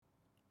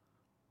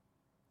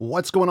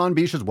What's going on,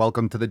 Beaches?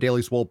 Welcome to the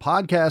Daily Swole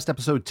Podcast,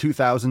 episode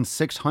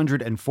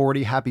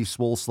 2640. Happy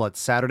Swole Slut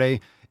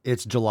Saturday.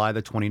 It's July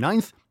the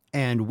 29th,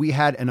 and we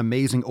had an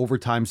amazing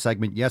overtime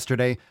segment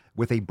yesterday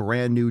with a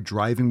brand new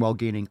Driving While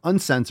Gaining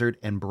Uncensored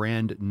and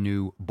brand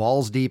new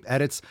Balls Deep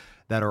edits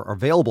that are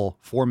available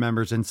for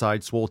members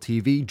inside Swole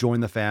TV. Join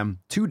the fam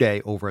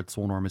today over at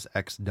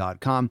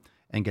swolenormousx.com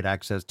and get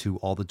access to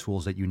all the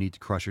tools that you need to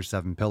crush your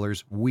 7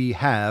 pillars. We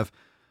have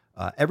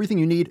everything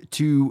you need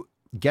to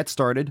get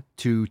started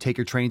to take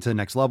your training to the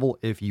next level.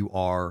 If you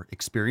are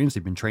experienced,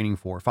 you've been training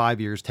for 5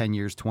 years, 10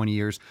 years, 20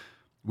 years.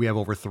 We have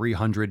over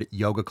 300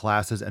 yoga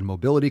classes and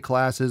mobility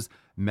classes,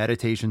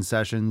 meditation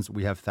sessions.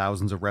 We have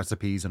thousands of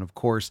recipes. And of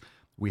course,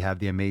 we have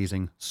the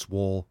amazing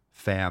Swole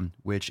fam,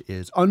 which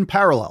is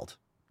unparalleled.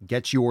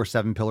 Get your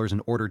 7 pillars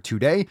in order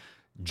today.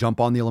 Jump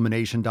on the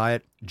elimination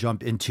diet,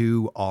 jump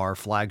into our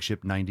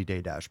flagship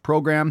 90-day dash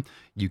program.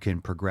 You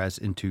can progress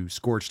into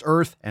Scorched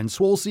Earth and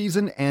Swole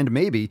Season, and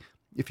maybe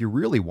if you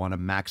really want to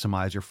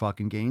maximize your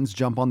fucking gains,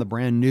 jump on the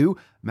brand new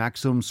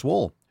Maximum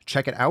Swole.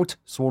 Check it out,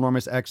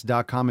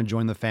 swolenormousx.com, and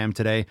join the fam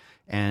today.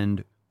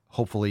 And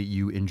hopefully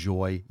you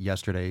enjoy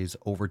yesterday's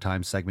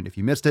overtime segment. If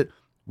you missed it,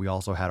 we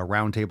also had a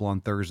roundtable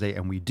on Thursday,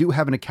 and we do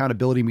have an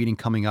accountability meeting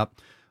coming up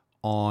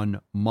on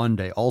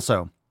Monday.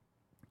 Also,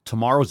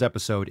 tomorrow's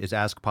episode is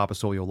Ask Papa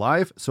Swolio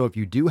Live. So if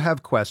you do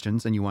have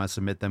questions and you want to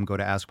submit them, go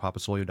to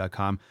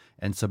askpapaswolio.com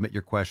and submit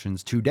your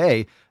questions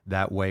today.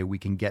 That way we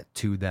can get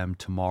to them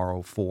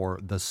tomorrow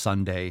for the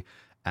Sunday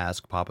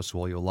Ask Papa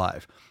Swolio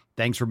Live.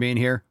 Thanks for being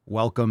here.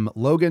 Welcome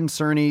Logan,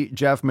 Cerny,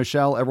 Jeff,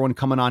 Michelle, everyone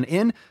coming on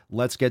in.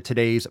 Let's get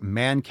today's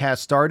Mancast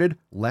started.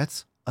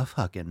 Let's go.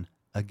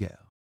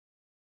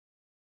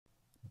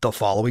 The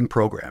following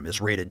program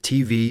is rated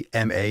TV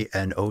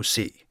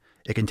MANOC.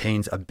 It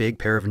contains a big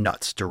pair of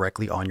nuts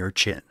directly on your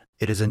chin.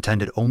 It is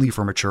intended only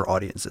for mature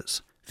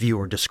audiences.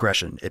 Viewer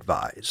discretion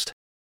advised.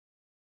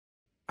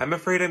 I'm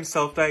afraid I'm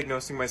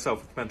self-diagnosing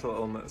myself with mental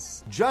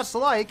illness. Just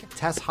like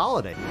Tess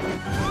Holiday.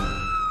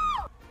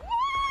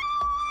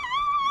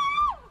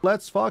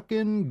 Let's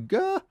fucking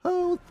go.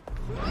 I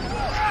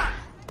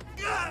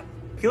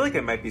feel like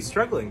I might be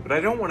struggling, but I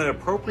don't want to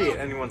appropriate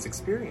anyone's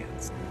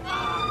experience.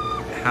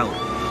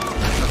 Hell.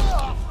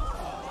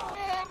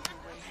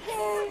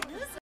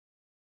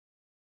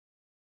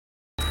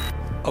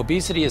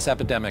 Obesity is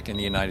epidemic in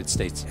the United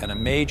States and a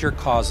major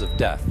cause of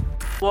death.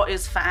 What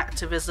is fat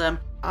activism?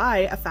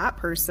 I, a fat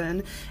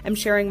person, am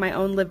sharing my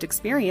own lived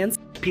experience.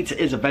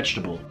 Pizza is a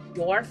vegetable.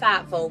 Your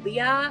fat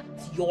phobia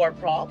is your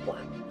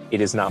problem. It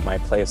is not my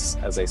place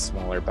as a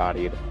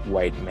smaller-bodied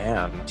white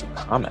man to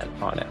comment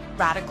on it.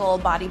 Radical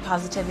body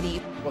positivity.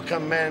 What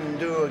can men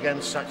do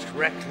against such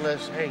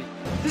reckless hate?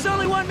 There's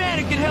only one man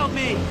who can help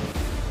me.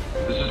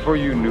 This is for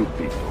you new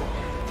people.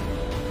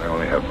 I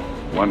only have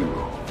one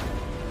rule.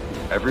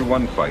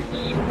 Everyone fights,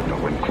 no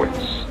one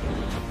quits.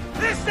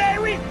 This day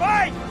we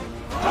fight!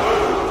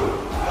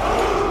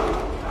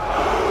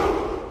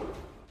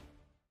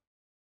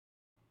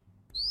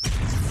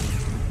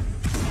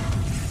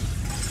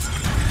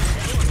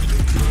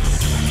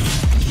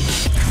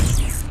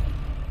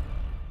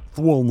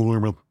 The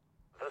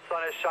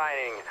sun is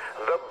shining,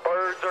 the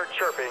birds are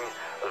chirping,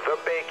 the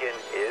bacon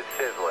is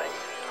sizzling.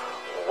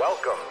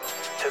 Welcome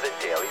to the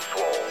Daily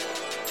Swole.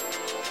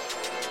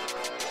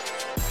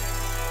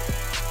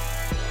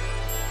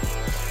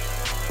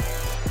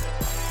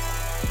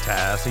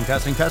 Testing.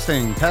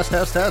 Testing,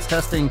 testicles.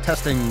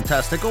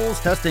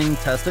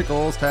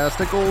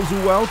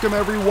 Welcome,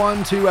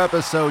 everyone, to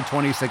episode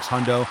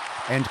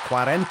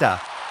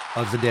 2640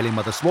 of the Daily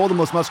Mother Swole, the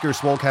most muscular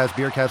swolecast,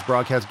 beercast,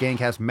 broadcast,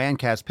 gangcast,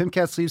 mancast,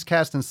 pimpcast,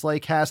 sleevescast, and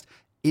slaycast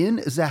in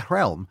the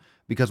realm.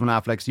 Because when I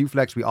flex, you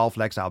flex, we all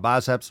flex our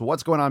biceps. So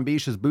what's going on,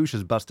 beaches,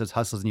 booshes, busters,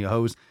 hustlers, and your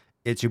hoes?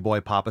 It's your boy,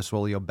 Papa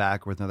Swolio,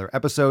 back with another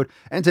episode.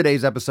 And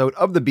today's episode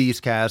of the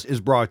Beastcast is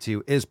brought to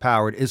you, is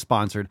powered, is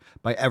sponsored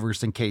by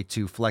Everson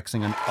K2,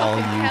 flexing on all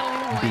you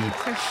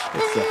beats.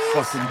 It's the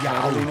fucking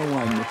Catalina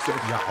wine mixer.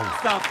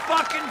 It's the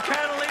fucking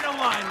Catalina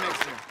wine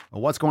mixer.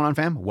 What's going on,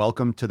 fam?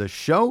 Welcome to the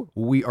show.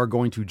 We are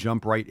going to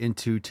jump right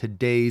into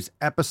today's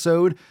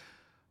episode.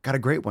 Got a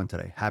great one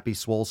today. Happy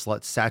Swole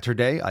Slut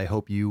Saturday. I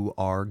hope you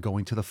are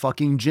going to the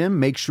fucking gym.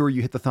 Make sure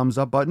you hit the thumbs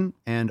up button.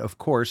 And of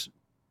course,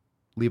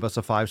 leave us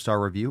a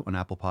 5-star review on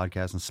Apple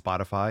Podcasts and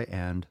Spotify,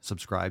 and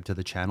subscribe to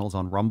the channels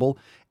on Rumble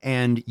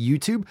and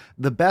YouTube.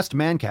 The best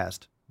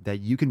mancast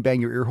that you can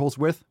bang your ear holes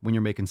with when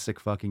you're making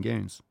sick fucking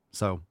gains.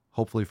 So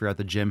hopefully if you're at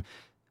the gym,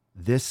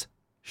 this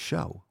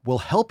show will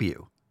help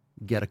you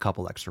get a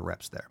couple extra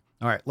reps there.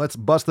 All right, let's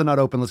bust the nut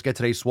open. Let's get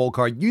today's Swole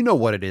card. You know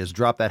what it is.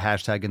 Drop that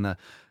hashtag in the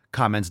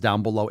comments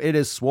down below. It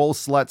is Swole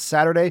Slut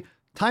Saturday.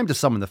 Time to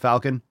summon the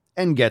Falcon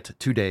and get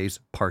today's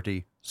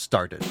party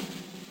started.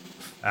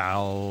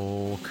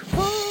 Falk.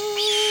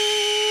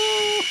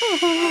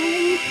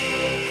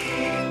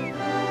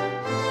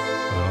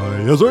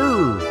 Yes,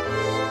 sir.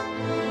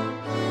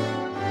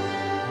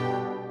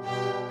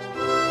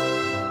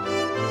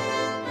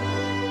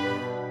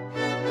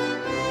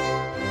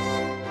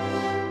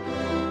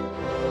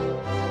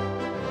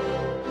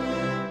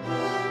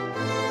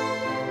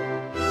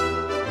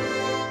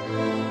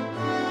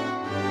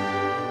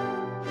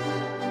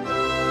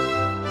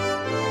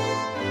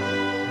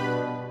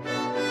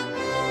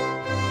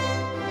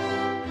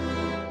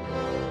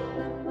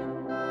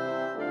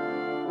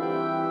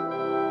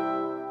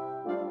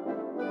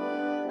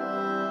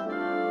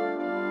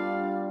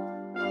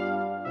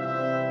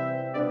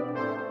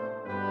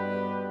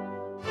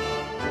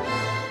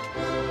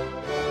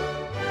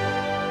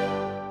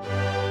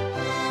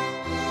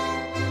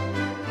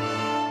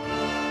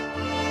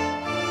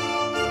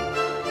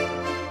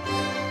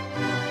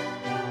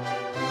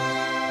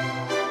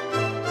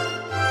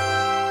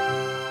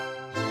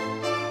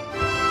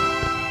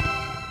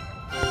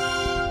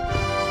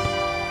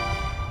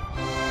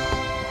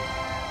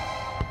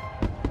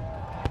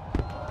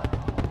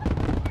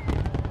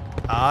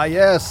 Ah,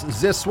 yes,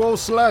 the swole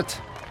slut.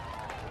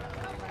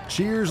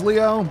 Cheers,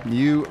 Leo,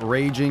 you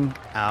raging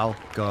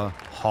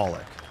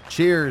alcoholic.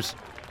 Cheers.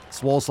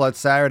 Swole Slut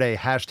Saturday,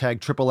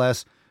 hashtag triple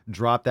S.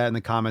 Drop that in the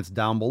comments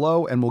down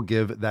below, and we'll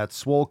give that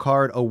swole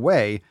card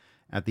away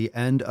at the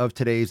end of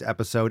today's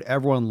episode.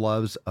 Everyone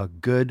loves a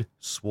good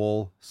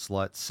Swole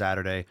Slut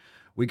Saturday.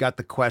 We got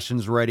the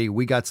questions ready.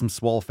 We got some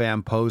Swole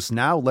Fam posts.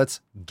 Now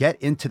let's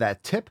get into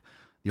that tip.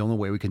 The only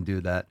way we can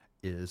do that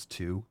is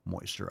to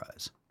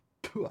moisturize.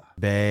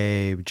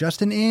 Babe,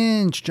 just an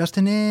inch, just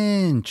an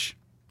inch.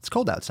 It's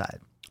cold outside.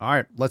 All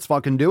right, let's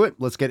fucking do it.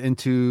 Let's get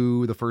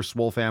into the first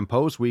Swole Fam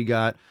post. We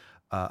got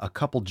a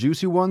couple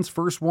juicy ones.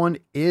 First one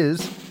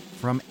is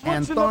from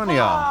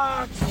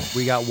Antonia.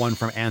 We got one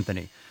from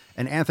Anthony.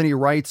 And Anthony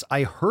writes,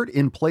 I hurt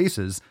in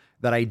places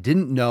that I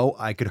didn't know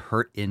I could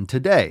hurt in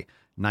today.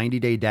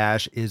 90-Day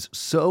Dash is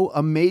so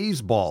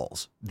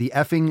amazeballs. The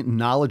effing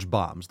knowledge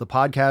bombs. The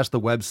podcast, the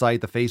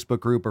website, the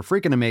Facebook group are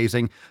freaking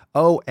amazing.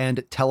 Oh,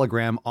 and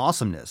Telegram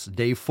awesomeness.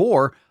 Day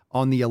 4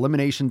 on the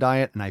elimination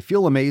diet, and I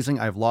feel amazing.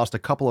 I've lost a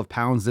couple of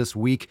pounds this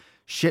week.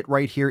 Shit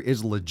right here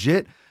is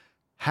legit.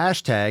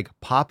 Hashtag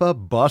Papa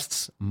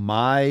busts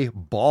my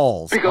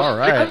balls. All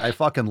right, I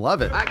fucking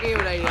love it.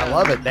 I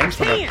love it. Thanks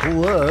for the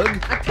plug.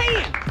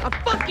 A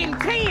fucking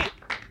 10.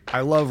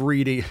 I love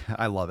reading.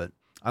 I love it.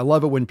 I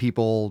love it when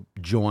people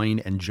join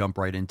and jump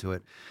right into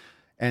it.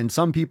 And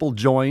some people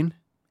join,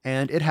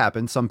 and it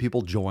happens. Some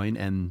people join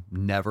and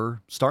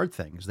never start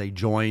things. They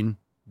join,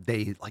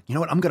 they like, you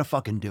know what, I'm going to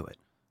fucking do it.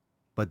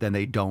 But then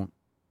they don't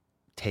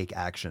take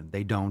action.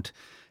 They don't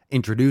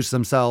introduce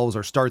themselves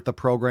or start the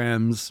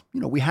programs.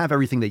 You know, we have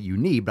everything that you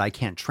need, but I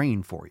can't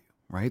train for you,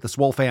 right? The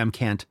Swole Fam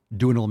can't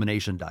do an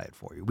elimination diet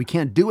for you. We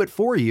can't do it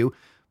for you,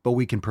 but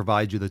we can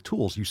provide you the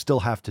tools. You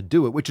still have to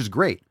do it, which is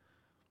great.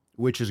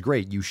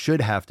 You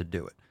should have to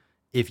do it.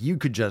 If you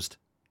could just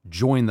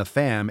join the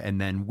fam and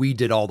then we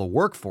did all the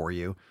work for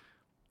you,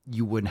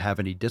 you wouldn't have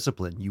any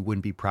discipline. You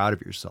wouldn't be proud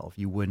of yourself.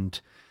 You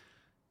wouldn't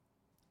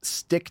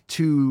stick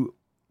to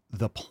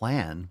the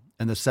plan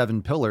and the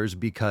 7 pillars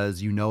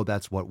because you know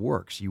that's what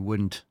works. You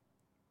wouldn't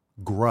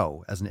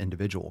grow as an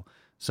individual.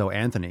 So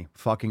Anthony,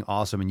 fucking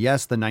awesome. And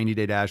yes, the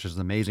 90-Day Dash is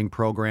an amazing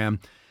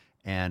program.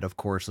 And of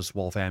course, the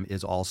Swole Fam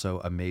is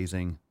also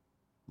amazing.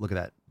 Look at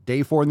that.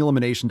 Day 4 in the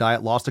elimination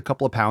diet, lost a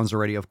couple of pounds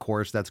already. Of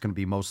course, that's going to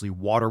be mostly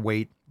water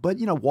weight. But,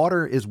 you know,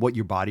 water is what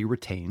your body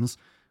retains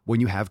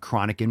when you have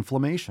chronic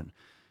inflammation.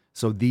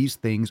 So these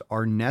things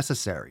are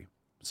necessary.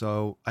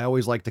 So I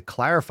always like to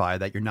clarify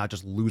that you're not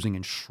just losing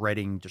and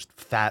shredding just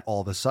fat all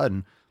of a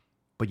sudden,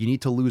 but you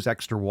need to lose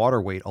extra water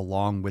weight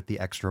along with the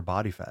extra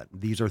body fat.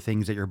 These are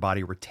things that your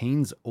body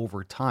retains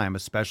over time,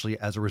 especially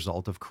as a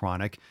result of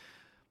chronic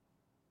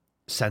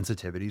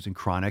sensitivities and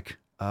chronic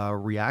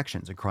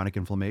reactions and chronic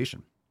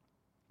inflammation.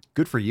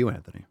 Good for you,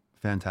 Anthony.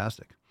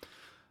 Fantastic.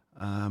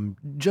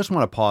 Just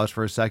want to pause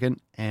for a second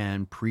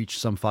and preach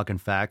some fucking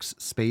facts.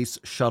 Space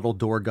Shuttle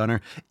Door Gunner.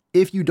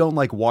 If you don't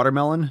like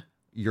watermelon,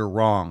 you're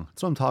wrong.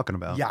 That's what I'm talking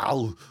about.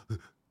 Yow.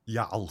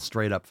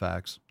 Straight up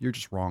facts. You're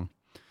just wrong.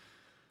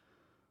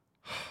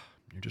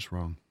 You're just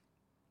wrong.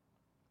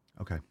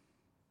 Okay.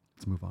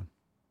 Let's move on.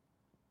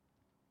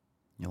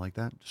 You like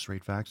that?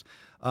 Straight facts.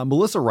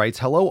 Melissa writes,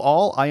 hello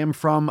all. I am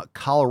from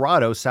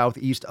Colorado,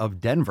 southeast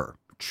of Denver.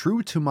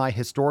 True to my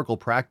historical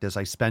practice,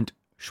 I spent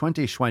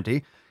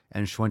 2020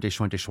 and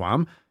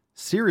 2021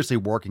 seriously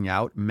working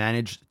out,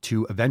 managed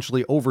to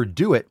eventually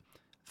overdo it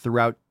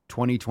throughout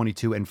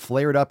 2022 and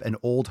flared up an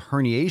old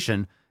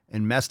herniation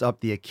and messed up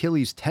the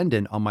Achilles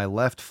tendon on my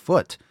left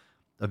foot.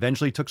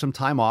 Eventually took some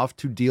time off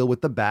to deal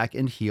with the back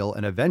and heel,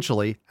 and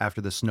eventually,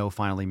 after the snow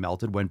finally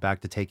melted, went back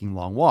to taking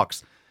long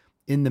walks.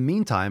 In the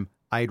meantime,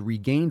 I had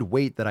regained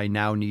weight that I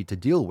now need to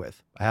deal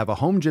with. I have a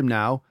home gym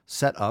now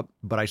set up,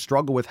 but I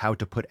struggle with how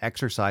to put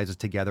exercises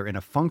together in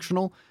a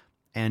functional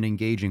and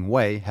engaging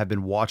way. Have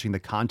been watching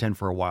the content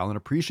for a while and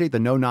appreciate the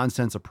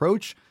no-nonsense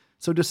approach,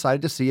 so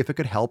decided to see if it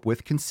could help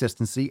with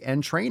consistency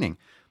and training.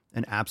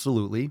 And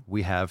absolutely,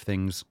 we have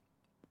things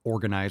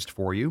organized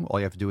for you.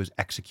 All you have to do is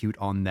execute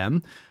on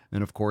them.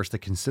 And of course, the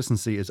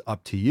consistency is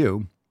up to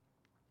you.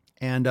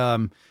 And,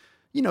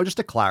 just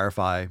to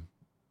clarify,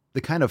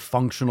 the kind of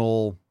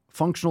functional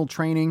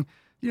training,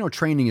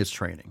 training is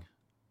training.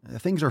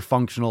 Things are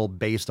functional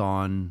based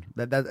on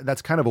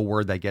that's kind of a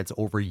word that gets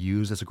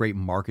overused. It's a great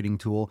marketing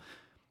tool.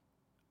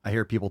 I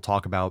hear people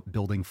talk about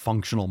building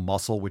functional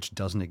muscle, which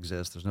doesn't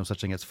exist. There's no such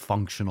thing as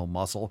functional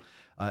muscle.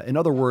 In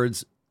other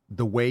words,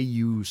 the way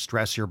you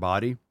stress your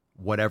body,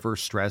 whatever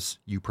stress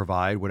you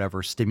provide,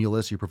 whatever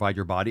stimulus you provide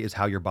your body is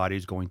how your body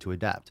is going to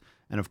adapt.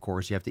 And of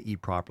course, you have to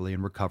eat properly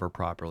and recover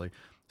properly.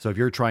 So if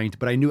you're trying to,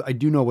 but I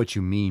do know what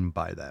you mean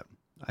by that.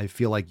 I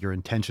feel like your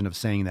intention of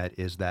saying that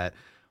is that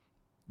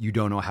you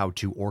don't know how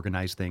to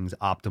organize things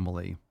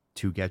optimally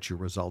to get your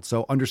results.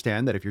 So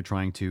understand that if you're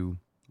trying to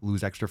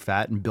lose extra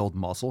fat and build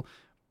muscle,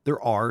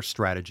 there are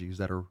strategies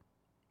that are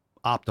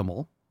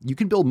optimal. You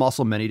can build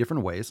muscle many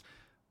different ways,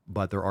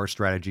 but there are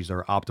strategies that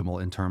are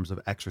optimal in terms of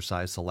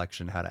exercise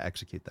selection, how to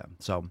execute them.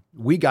 So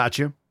we got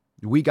you.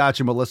 We got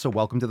you, Melissa.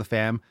 Welcome to the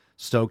fam.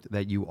 Stoked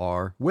that you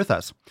are with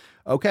us.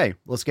 Okay,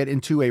 let's get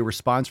into a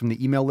response from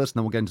the email list, and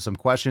then we'll get into some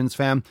questions,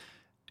 fam.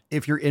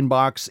 If your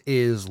inbox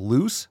is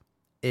loose,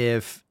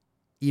 if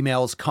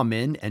emails come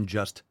in and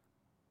just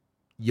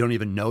you don't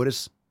even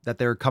notice that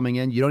they're coming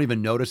in, you don't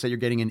even notice that you're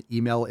getting an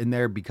email in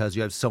there because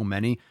you have so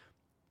many,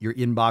 your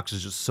inbox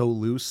is just so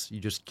loose,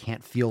 you just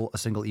can't feel a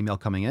single email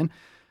coming in.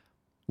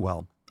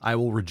 Well, I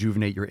will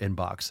rejuvenate your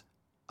inbox.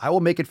 I will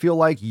make it feel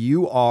like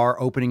you are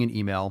opening an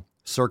email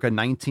circa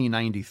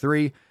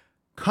 1993.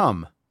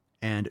 Come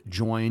and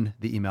join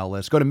the email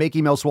list. Go to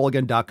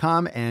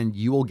makeemailswoleagain.com and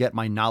you will get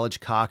my knowledge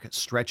cock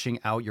stretching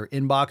out your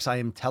inbox. I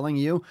am telling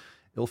you,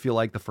 it'll feel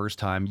like the first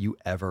time you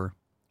ever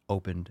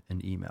opened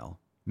an email.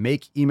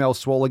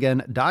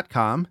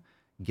 Makeemailswoleagain.com.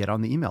 Get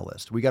on the email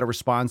list. We got a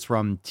response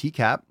from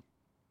TCAP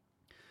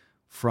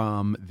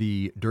from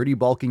the dirty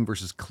bulking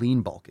versus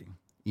clean bulking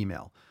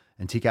email.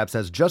 And TCAP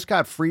says, just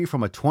got free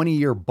from a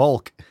 20-year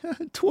bulk.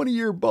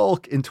 20-year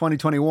bulk in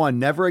 2021.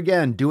 Never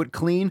again. Do it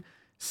clean.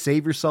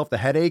 Save yourself the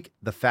headache,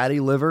 the fatty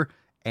liver,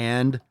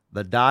 and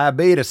the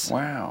diabetes.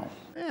 Wow.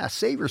 Yeah,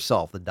 save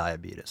yourself the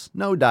diabetes.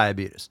 No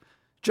diabetes.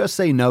 Just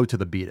say no to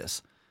the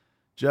beatus.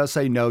 Just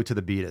say no to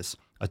the beatus.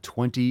 A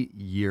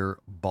 20-year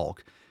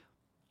bulk.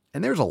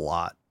 And there's a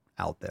lot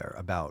out there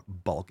about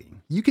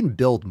bulking. You can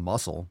build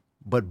muscle,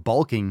 but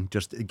bulking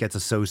just gets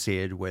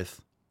associated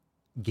with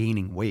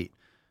gaining weight.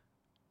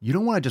 You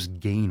don't want to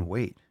just gain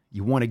weight.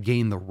 You want to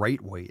gain the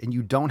right weight, and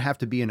you don't have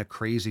to be in a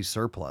crazy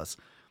surplus.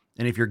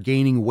 And if you're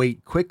gaining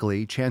weight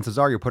quickly, chances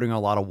are you're putting on a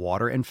lot of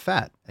water and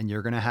fat, and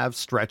you're going to have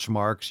stretch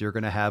marks. You're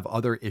going to have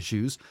other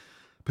issues,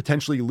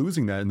 potentially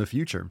losing that in the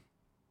future.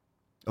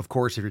 Of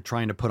course, if you're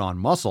trying to put on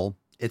muscle,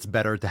 it's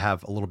better to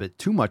have a little bit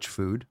too much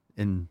food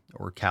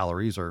or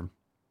calories or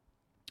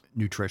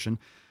nutrition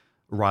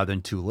rather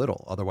than too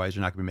little. Otherwise,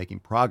 you're not going to be making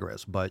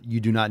progress. But you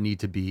do not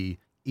need to be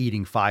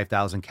eating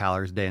 5,000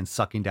 calories a day and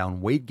sucking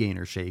down weight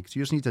gainer shakes.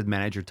 You just need to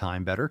manage your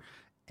time better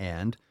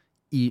and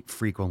eat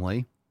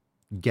frequently,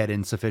 get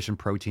in sufficient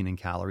protein and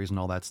calories and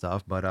all that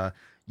stuff. But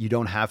you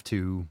don't have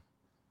to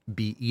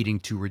be eating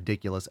to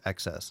ridiculous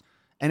excess.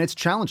 And it's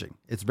challenging.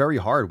 It's very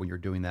hard when you're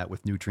doing that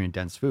with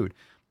nutrient-dense food.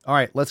 All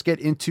right, let's get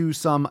into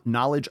some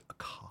knowledge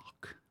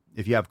cock.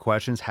 If you have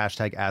questions,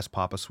 hashtag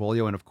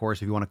AskPapaSwolio. And of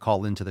course, if you want to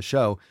call into the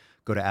show,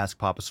 go to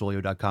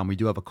AskPapaSwolio.com. We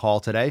do have a call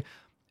today.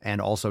 And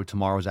also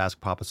tomorrow's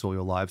Ask Papa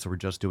Swolio Live, so we're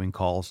just doing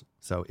calls.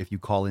 So if you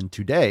call in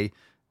today,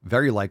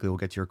 very likely we'll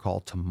get to your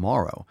call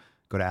tomorrow.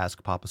 Go to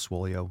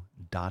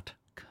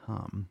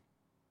AskPapaSwolio.com.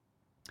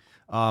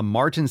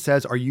 Martin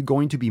says, are you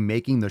going to be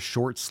making the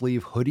short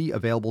sleeve hoodie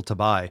available to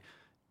buy?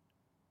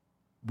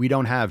 We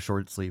don't have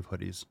short sleeve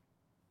hoodies.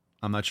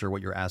 I'm not sure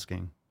what you're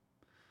asking.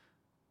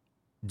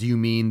 Do you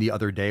mean the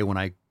other day when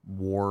I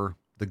wore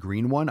the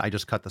green one? I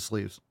just cut the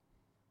sleeves.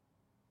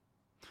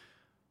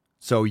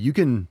 So you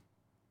can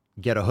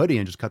get a hoodie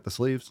and just cut the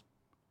sleeves.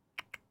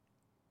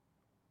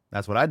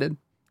 That's what I did.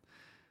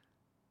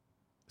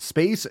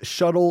 Space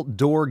Shuttle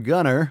Door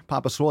Gunner.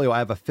 Papa Swolio, I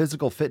have a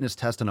physical fitness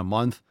test in a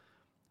month.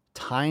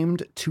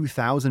 Timed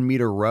 2,000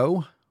 meter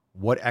row.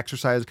 What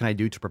exercise can I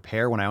do to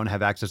prepare when I don't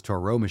have access to a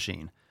row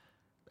machine?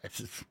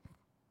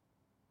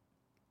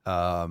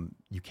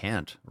 You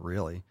can't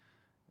really.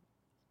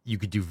 You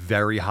could do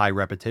very high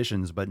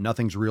repetitions, but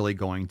nothing's really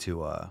going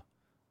to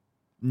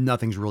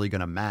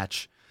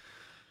match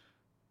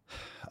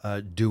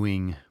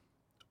doing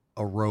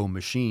a row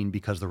machine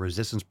because the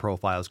resistance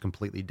profile is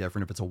completely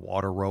different. If it's a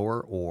water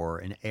rower or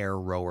an air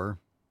rower,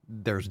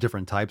 there's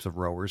different types of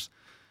rowers.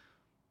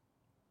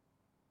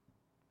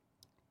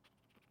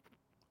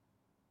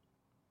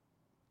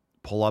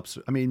 Pull-ups,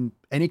 I mean,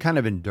 any kind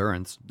of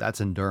endurance,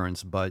 that's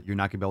endurance, but you're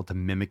not going to be able to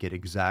mimic it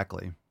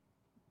exactly.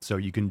 So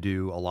you can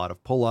do a lot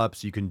of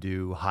pull-ups. You can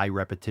do high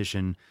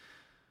repetition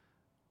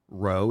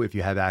row if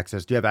you have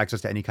access. Do you have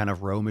access to any kind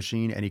of row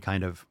machine? Any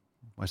kind of,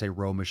 when I say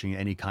row machine,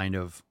 any kind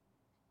of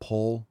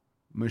pull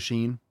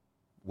machine,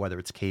 whether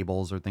it's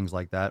cables or things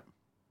like that?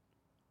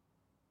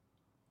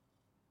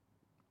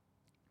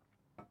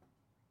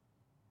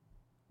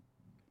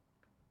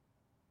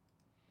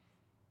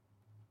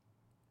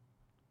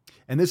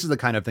 And this is the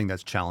kind of thing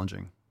that's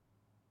challenging.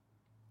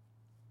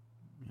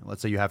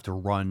 Let's say you have to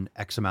run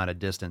X amount of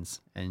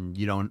distance and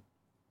you don't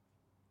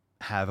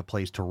have a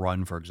place to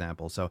run, for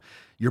example. So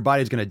your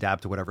body's going to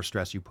adapt to whatever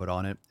stress you put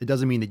on it. It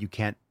doesn't mean that you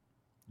can't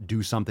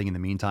do something in the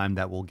meantime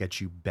that will get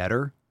you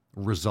better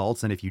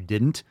results than if you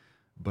didn't.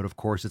 But of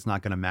course, it's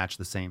not going to match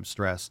the same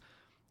stress.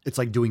 It's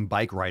like doing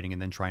bike riding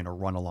and then trying to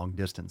run a long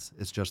distance.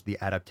 It's just the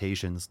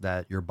adaptations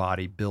that your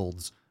body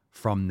builds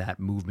from that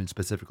movement,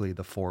 specifically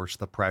the force,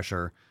 the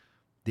pressure,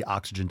 the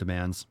oxygen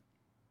demands.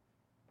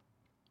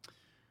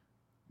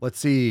 Let's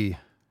see.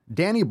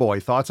 Danny Boy,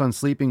 thoughts on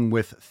sleeping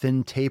with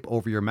thin tape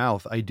over your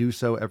mouth? I do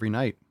so every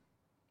night.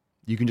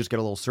 You can just get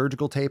a little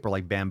surgical tape or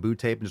like bamboo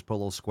tape and just put a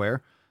little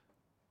square.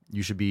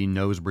 You should be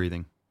nose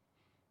breathing.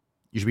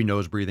 You should be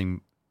nose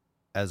breathing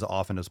as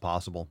often as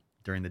possible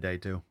during the day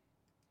too.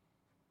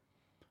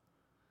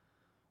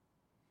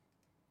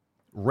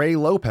 Ray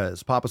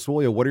Lopez, Papa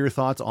Swolia, what are your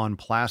thoughts on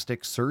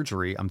plastic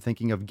surgery? I'm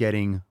thinking of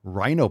getting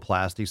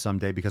rhinoplasty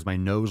someday because my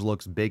nose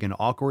looks big and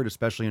awkward,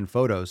 especially in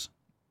photos.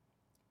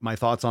 My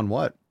thoughts on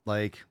what?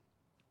 Like,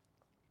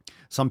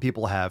 some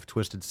people have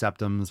twisted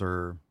septums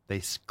or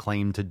they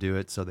claim to do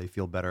it so they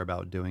feel better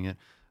about doing it.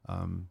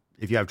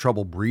 If you have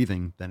trouble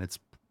breathing, then it's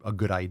a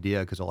good idea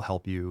because it'll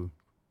help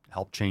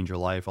change your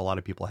life. A lot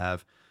of people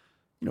have,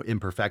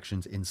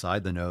 imperfections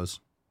inside the nose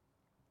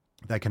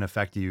that can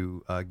affect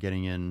you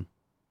getting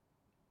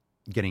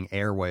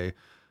airway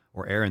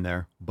or air in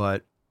there.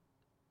 But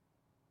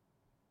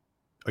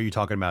are you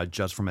talking about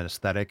just from an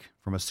aesthetic,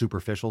 from a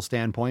superficial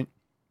standpoint?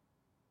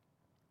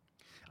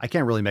 I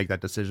can't really make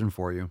that decision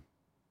for you.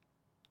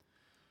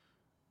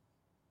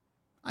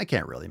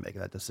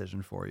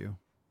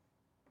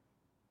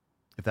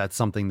 If that's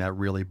something that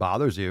really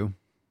bothers you,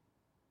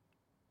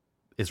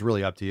 it's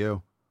really up to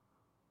you.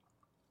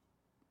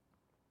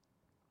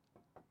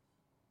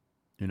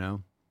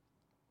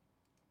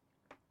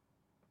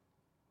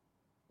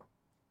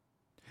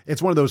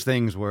 It's one of those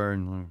things where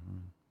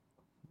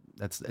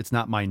it's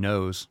not my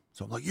nose.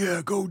 So I'm like,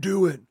 yeah, go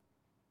do it.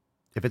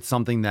 If it's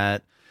something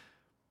that,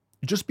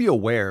 just be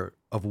aware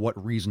of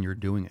what reason you're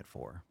doing it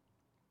for.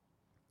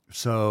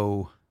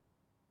 So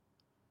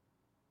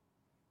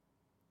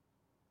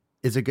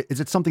is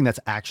it something that's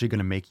actually going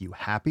to make you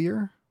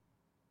happier?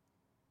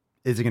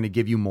 Is it going to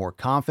give you more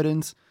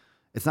confidence?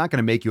 It's not going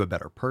to make you a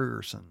better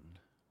person.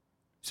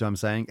 See what I'm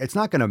saying? It's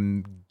not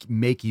going to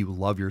make you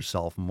love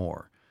yourself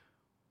more.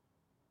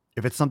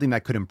 If it's something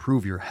that could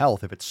improve your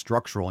health, if it's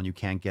structural and you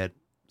can't get,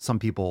 some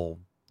people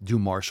do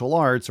martial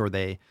arts or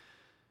they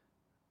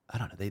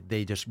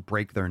just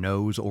break their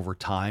nose over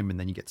time and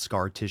then you get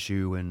scar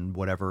tissue and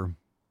whatever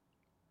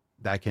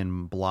that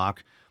can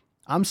block.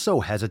 I'm so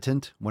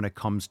hesitant when it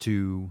comes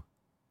to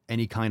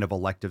any kind of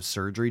elective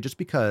surgery just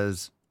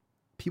because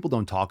people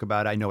don't talk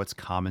about it. I know it's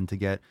common to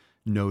get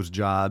nose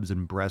jobs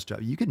and breast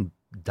jobs. You can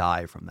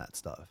die from that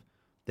stuff.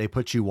 They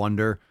put you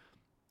under.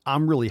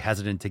 I'm really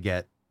hesitant to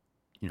get,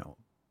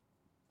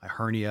 a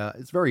hernia.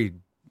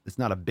 It's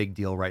not a big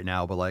deal right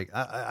now, but like,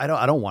 I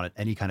don't want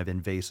any kind of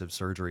invasive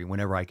surgery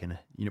whenever I can,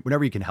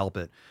 whenever you can help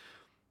it.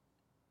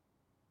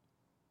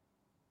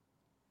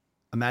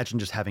 Imagine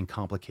just having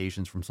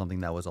complications from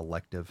something that was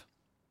elective.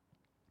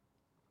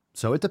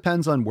 So it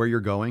depends on where you're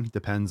going,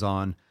 depends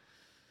on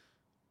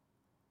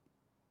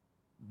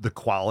the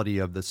quality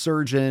of the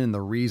surgeon and the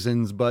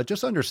reasons, but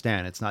just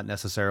understand it's not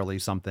necessarily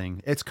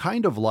something, it's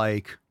kind of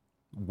like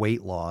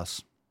weight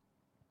loss,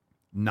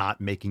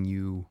 not making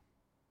you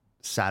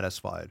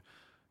satisfied,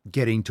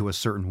 getting to a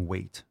certain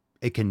weight.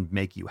 It can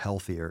make you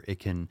healthier. It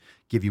can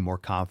give you more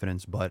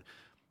confidence. But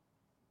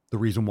the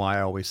reason why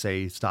I always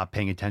say stop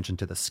paying attention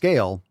to the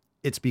scale,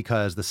 it's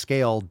because the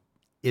scale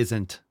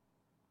isn't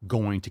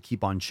going to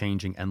keep on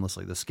changing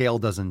endlessly. The scale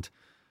doesn't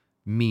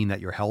mean that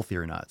you're healthy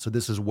or not. So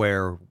this is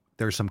where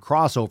there's some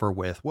crossover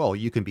with, well,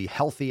 you can be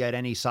healthy at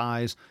any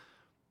size.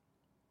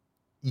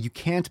 You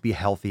can't be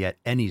healthy at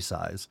any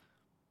size,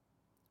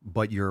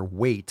 but your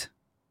weight,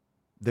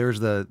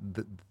 there's the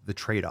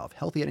trade-off.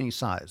 Healthy at any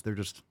size, they're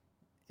just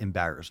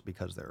embarrassed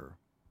because they're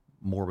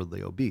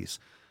morbidly obese.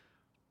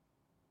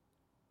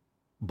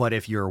 But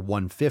if you're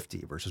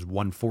 150 versus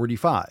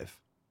 145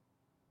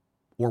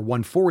 or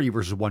 140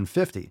 versus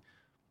 150,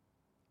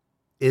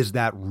 is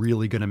that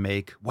really going to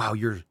make, wow,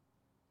 your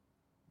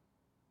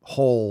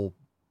whole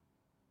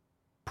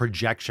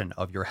projection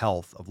of your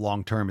health of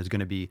long-term is going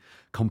to be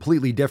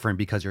completely different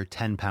because you're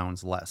 10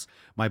 pounds less.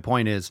 My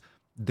point is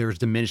there's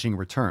diminishing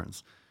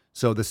returns.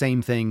 So the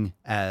same thing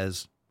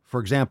as, for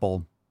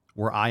example,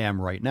 where I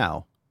am right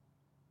now,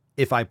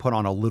 if I put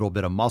on a little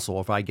bit of muscle,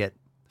 if I get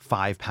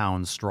 5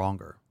 pounds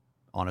stronger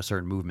on a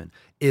certain movement,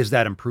 is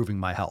that improving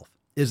my health?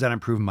 Is that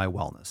improving my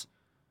wellness?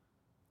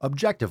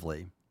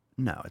 Objectively,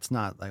 no, it's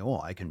not like, oh,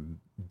 I can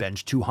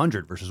bench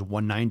 200 versus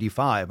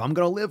 195. I'm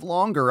going to live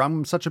longer.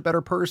 I'm such a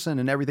better person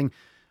and everything.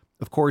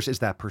 Of course, it's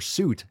that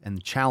pursuit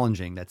and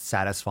challenging that's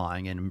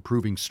satisfying, and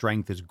improving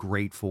strength is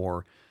great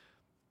for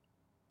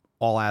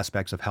all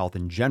aspects of health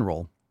in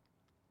general.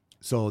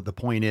 So the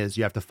point is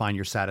you have to find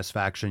your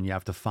satisfaction. You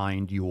have to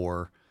find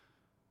your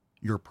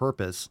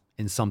purpose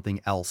in something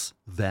else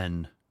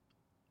than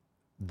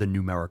the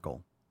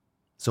numerical.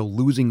 So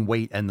losing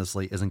weight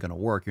endlessly isn't going to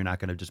work. You're not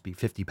going to just be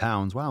 50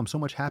 pounds. Wow, I'm so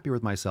much happier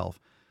with myself.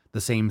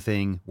 The same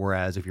thing,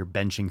 whereas if you're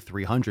benching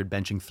 300,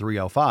 benching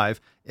 305,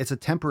 it's a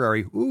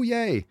temporary, ooh,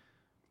 yay.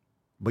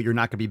 But you're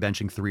not going to be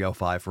benching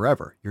 305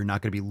 forever. You're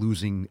not going to be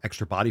losing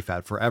extra body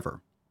fat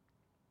forever.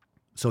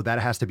 So that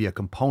has to be a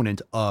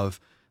component of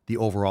the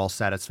overall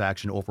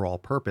satisfaction, overall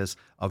purpose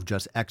of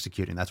just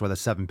executing. That's why the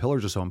 7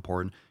 pillars are so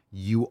important.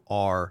 You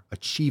are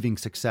achieving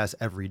success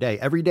every day.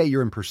 Every day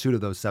you're in pursuit of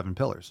those 7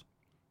 pillars.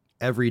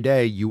 Every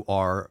day you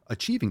are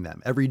achieving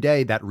them. Every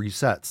day that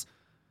resets.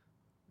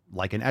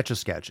 Like an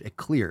Etch-a-Sketch, it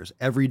clears.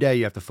 Every day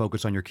you have to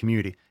focus on your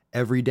community.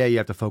 Every day you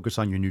have to focus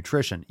on your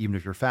nutrition, even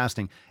if you're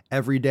fasting.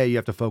 Every day you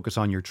have to focus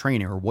on your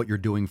training or what you're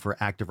doing for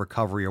active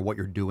recovery or what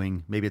you're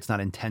doing. Maybe it's not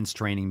intense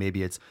training.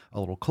 Maybe it's a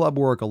little club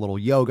work, a little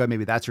yoga.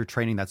 Maybe that's your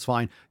training. That's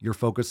fine. You're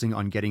focusing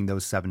on getting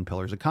those 7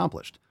 pillars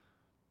accomplished.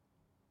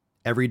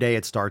 Every day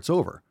it starts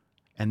over.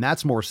 And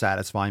that's more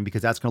satisfying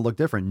because that's going to look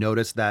different.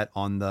 Notice that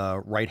on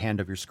the right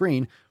hand of your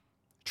screen,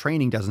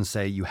 training doesn't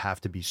say you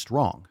have to be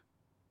strong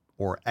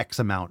or X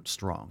amount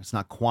strong. It's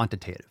not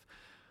quantitative.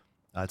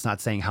 It's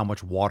not saying how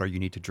much water you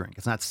need to drink.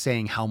 It's not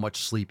saying how much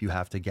sleep you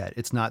have to get.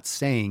 It's not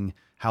saying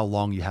how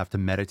long you have to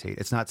meditate.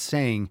 It's not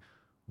saying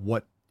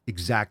what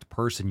exact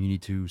person you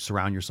need to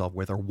surround yourself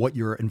with or what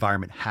your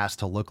environment has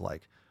to look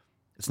like.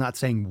 It's not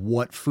saying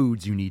what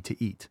foods you need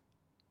to eat.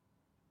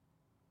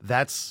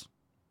 That's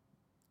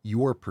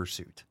your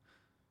pursuit.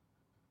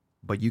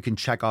 But you can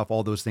check off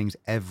all those things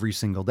every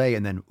single day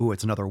and then, ooh,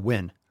 it's another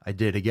win. I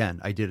did it again.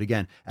 I did it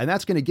again. And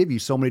that's going to give you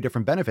so many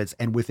different benefits.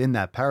 And within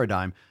that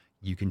paradigm,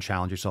 you can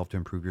challenge yourself to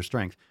improve your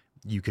strength.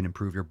 You can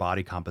improve your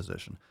body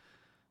composition.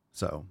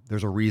 So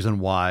there's a reason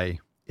why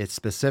it's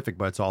specific,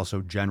 but it's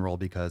also general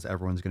because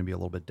everyone's going to be a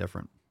little bit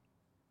different.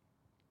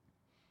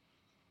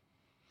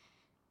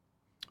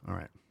 All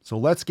right. So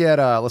let's get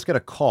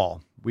a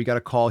call. We got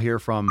a call here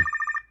from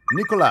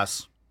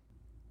Nicolas.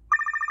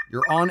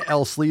 You're on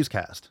L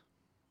Sleevescast.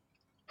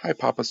 Hi,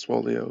 Papa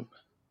Swolio.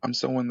 I'm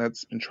someone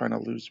that's been trying to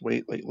lose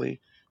weight lately,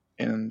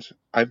 and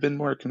I've been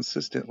more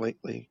consistent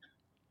lately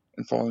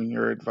in following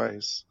your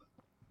advice.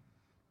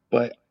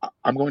 But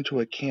I'm going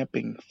to a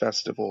camping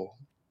festival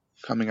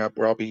coming up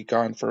where I'll be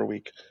gone for a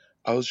week.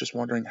 I was just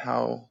wondering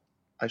how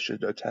I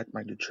should attack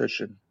my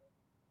nutrition.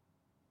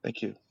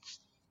 Thank you.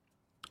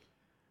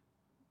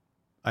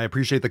 I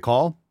appreciate the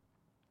call.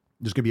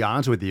 Just gonna be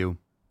honest with you.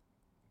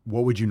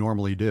 What would you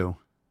normally do?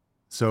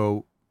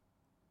 So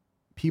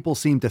people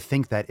seem to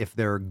think that if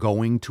they're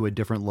going to a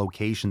different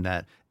location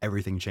that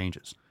everything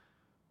changes.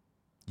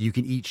 You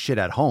can eat shit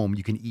at home.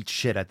 You can eat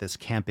shit at this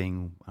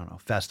camping,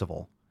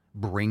 festival.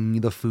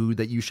 Bring the food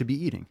that you should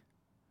be eating.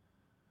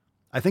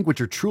 I think what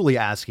you're truly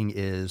asking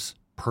is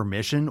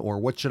permission or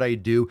what should I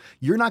do?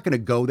 You're not going to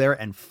go there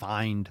and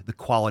find the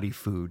quality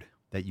food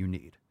that you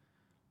need.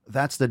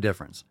 That's the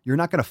difference. You're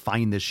not going to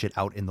find this shit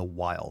out in the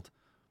wild.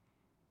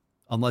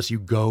 Unless you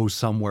go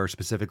somewhere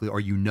specifically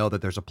or you know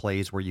that there's a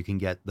place where you can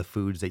get the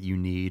foods that you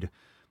need,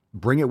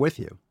 bring it with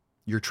you.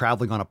 You're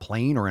traveling on a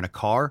plane or in a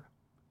car,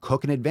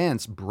 cook in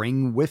advance,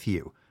 bring with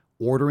you.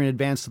 Order in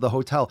advance to the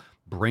hotel,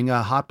 bring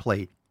a hot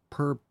plate,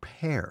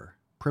 prepare.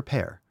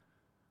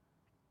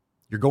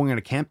 You're going on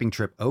a camping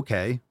trip,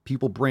 okay,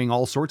 people bring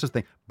all sorts of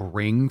things,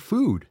 bring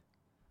food.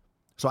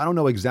 So I don't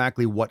know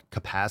exactly what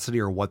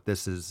capacity or what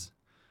this is.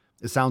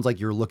 It sounds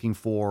like you're looking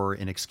for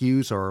an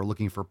excuse or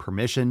looking for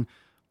permission.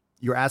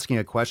 You're asking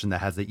a question that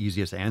has the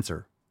easiest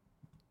answer.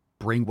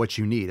 Bring what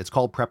you need. It's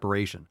called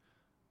preparation.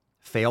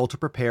 Fail to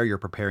prepare, you're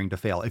preparing to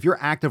fail. If you're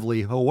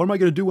actively, what am I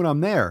going to do when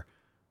I'm there?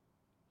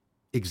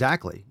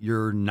 Exactly.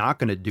 You're not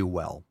going to do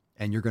well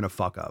and you're going to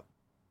fuck up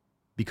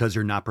because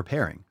you're not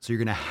preparing. So you're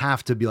going to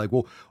have to be like,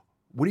 well,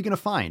 what are you going to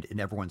find in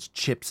everyone's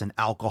chips and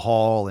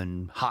alcohol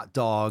and hot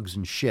dogs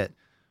and shit?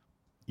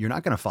 You're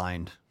not going to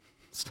find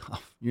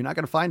stuff. You're not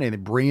going to find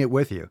anything. Bring it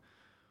with you.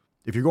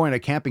 If you're going on a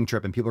camping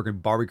trip and people are going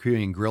to be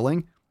barbecuing and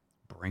grilling,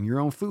 bring your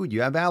own food.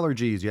 You have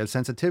allergies, you have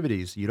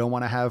sensitivities. You don't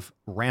want to have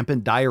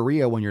rampant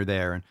diarrhea when you're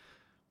there. And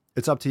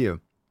it's up to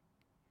you.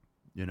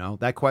 You know,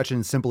 that question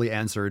is simply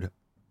answered,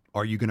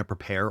 are you going to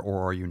prepare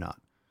or are you not?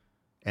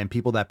 And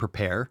people that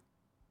prepare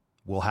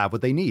will have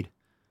what they need.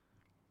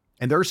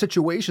 And there are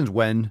situations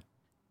when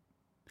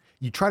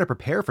you try to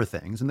prepare for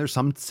things, and there's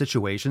some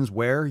situations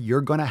where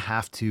you're going to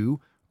have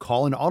to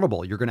call an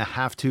audible. You're going to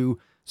have to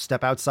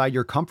step outside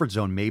your comfort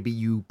zone. Maybe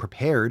you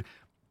prepared,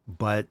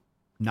 but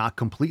not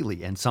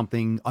completely, and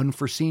something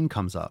unforeseen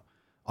comes up.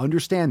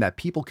 Understand that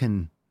people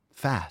can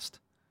fast.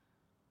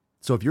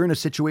 So if you're in a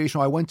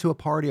situation, I went to a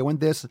party, I went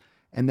this,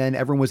 and then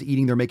everyone was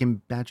eating, they're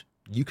making batch.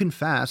 You can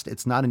fast.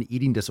 It's not an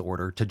eating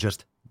disorder to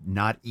just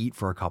not eat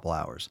for a couple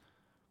hours.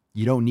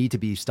 You don't need to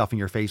be stuffing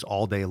your face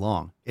all day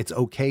long. It's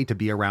okay to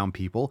be around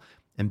people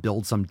and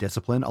build some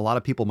discipline. A lot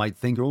of people might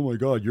think, oh my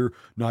God, you're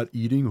not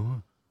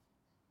eating.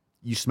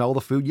 You smell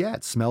the food. Yeah,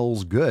 it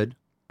smells good,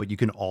 but you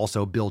can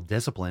also build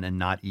discipline and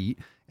not eat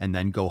and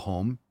then go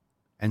home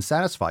and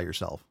satisfy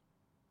yourself.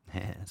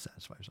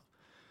 Satisfy yourself.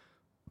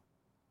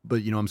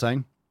 But you know what I'm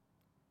saying?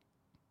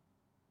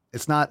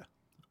 It's not,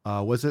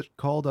 what's it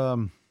called?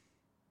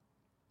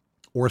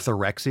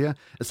 Orthorexia.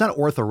 It's not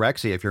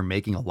orthorexia if you're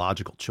making a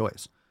logical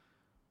choice.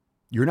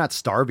 You're not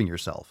starving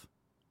yourself.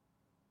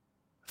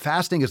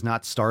 Fasting is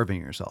not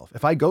starving yourself.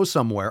 If I go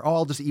somewhere,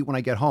 I'll just eat when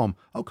I get home.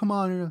 Oh, come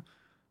on.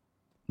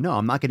 No,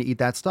 I'm not going to eat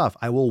that stuff.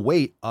 I will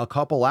wait a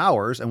couple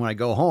hours, and when I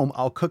go home,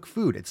 I'll cook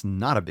food. It's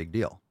not a big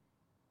deal.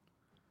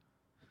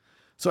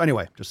 So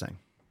anyway, just saying.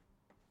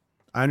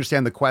 I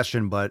understand the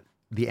question, but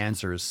the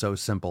answer is so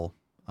simple,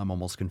 I'm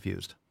almost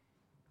confused.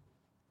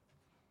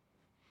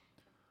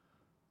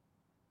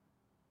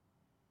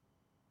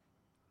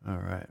 All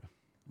right.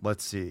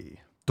 Let's see.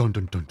 Dun,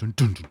 dun, dun, dun,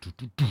 dun, dun, dun,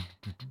 dun,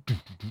 dun,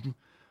 dun, dun.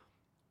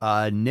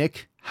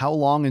 Nick, how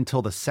long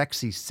until the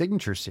Sexy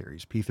Signature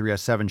Series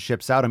P3S7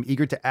 ships out? I'm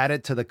eager to add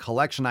it to the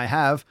collection I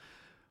have.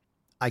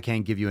 I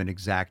can't give you an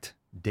exact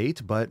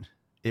date, but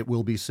it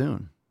will be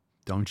soon.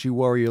 Don't you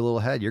worry your little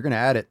head. You're going to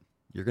add it.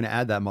 You're going to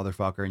add that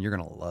motherfucker, and you're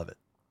going to love it.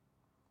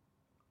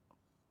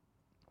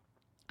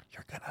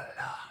 You're going to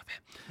love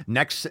it.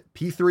 Next,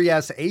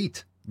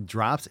 P3S8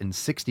 drops in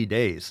 60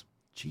 days.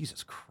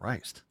 Jesus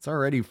Christ. It's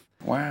already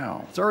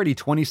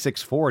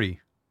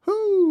 2640.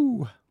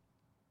 Whoo!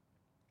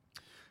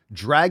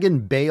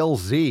 Dragon Bale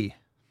Z.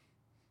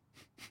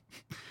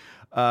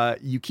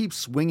 You keep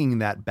swinging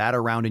that bat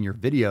around in your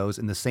videos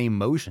in the same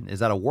motion. Is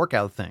that a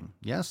workout thing?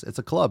 Yes, it's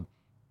a club.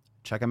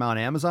 Check them out on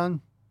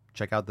Amazon.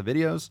 Check out the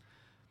videos.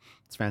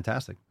 It's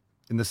fantastic.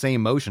 In the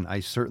same motion,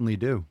 I certainly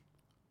do.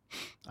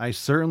 I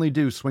certainly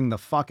do swing the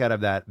fuck out of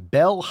that.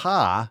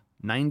 Belha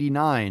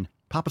 99.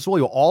 Papa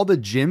Swolio, all the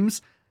gyms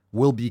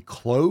will be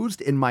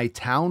closed in my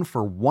town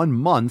for 1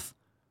 month.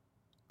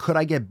 Could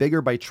I get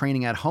bigger by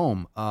training at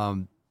home?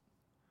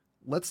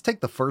 Let's take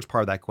the first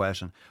part of that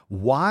question.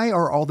 Why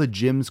are all the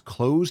gyms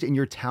closed in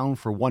your town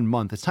for 1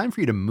 month? It's time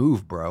for you to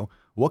move, bro.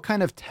 What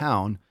kind of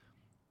town?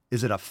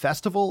 Is it a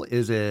festival?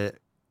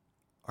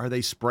 Are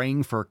they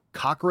spraying for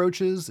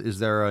cockroaches? Is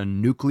there a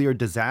nuclear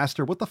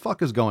disaster? What the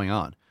fuck is going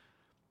on?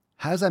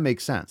 How does that make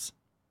sense?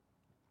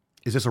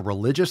 Is this a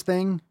religious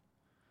thing?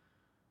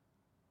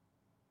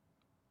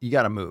 You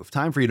got to move.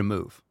 Time for you to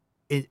move.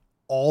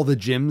 All the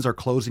gyms are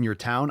closed in your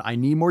town. I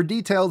need more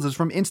details. This is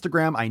from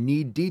Instagram. I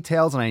need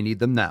details and I need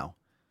them now.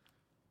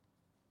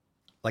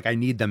 Like I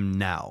need them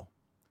now.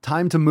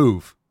 Time to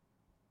move.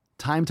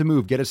 Time to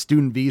move. Get a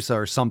student visa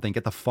or something.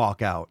 Get the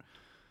fuck out.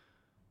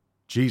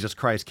 Jesus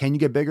Christ. Can you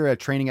get bigger at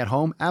training at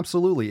home?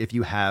 Absolutely. If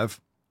you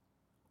have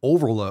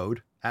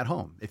overload at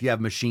home. If you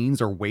have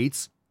machines or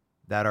weights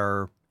that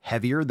are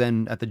heavier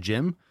than at the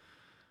gym,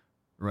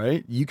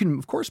 right? You can,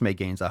 of course, make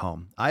gains at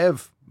home. I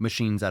have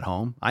machines at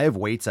home. I have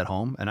weights at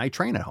home, and I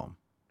train at home.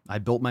 I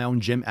built my own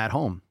gym at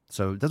home.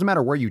 So it doesn't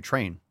matter where you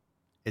train.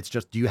 It's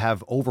just, do you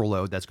have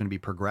overload that's going to be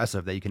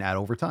progressive that you can add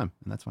over time?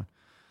 And that's fine.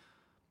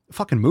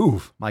 Fucking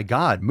move. My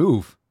God,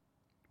 move.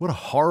 What a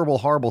horrible,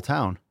 horrible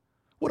town.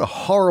 What a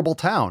horrible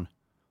town.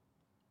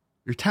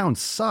 Your town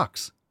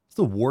sucks. It's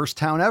the worst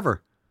town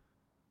ever.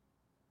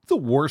 It's the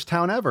worst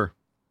town ever.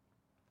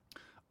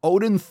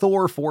 Odin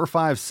Thor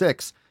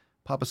 456.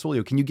 Papa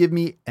Swolio, can you give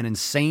me an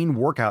insane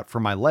workout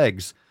for my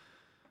legs?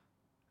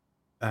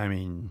 I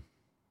mean,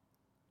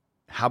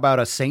 how about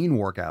a sane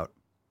workout?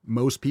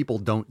 Most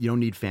people you don't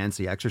need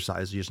fancy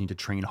exercise. You just need to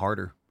train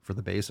harder for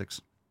the basics.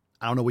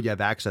 I don't know what you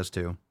have access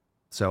to.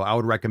 So I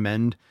would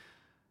recommend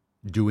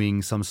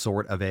doing some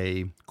sort of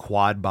a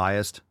quad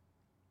biased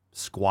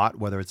squat,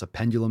 whether it's a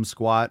pendulum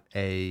squat,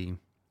 a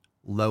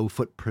low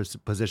foot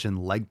position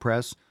leg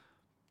press,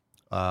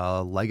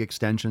 leg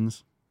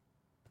extensions.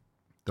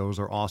 Those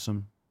are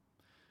awesome.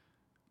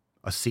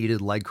 A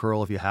seated leg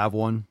curl if you have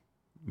one,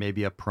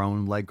 maybe a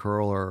prone leg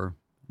curl or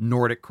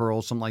Nordic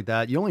curl, something like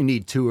that. You only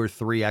need 2 or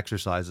 3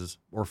 exercises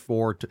or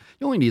 4.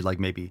 You only need like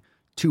maybe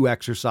 2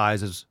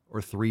 exercises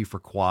or 3 for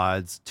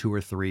quads, 2 or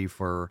 3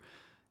 for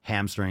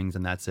hamstrings,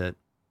 and that's it.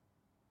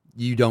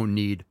 You don't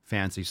need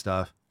fancy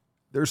stuff.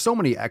 There's so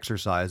many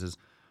exercises,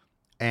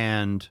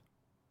 and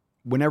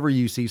whenever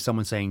you see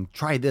someone saying,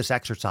 try this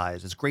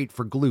exercise, it's great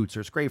for glutes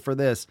or it's great for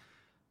this,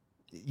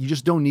 you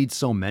just don't need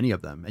so many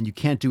of them, and you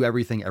can't do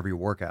everything every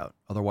workout.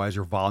 Otherwise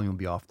your volume will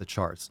be off the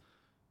charts.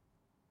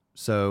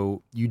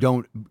 So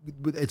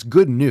it's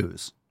good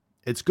news.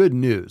 It's good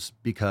news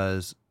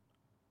because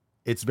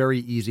it's very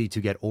easy to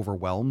get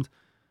overwhelmed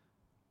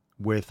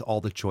with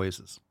all the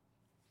choices.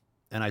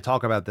 And I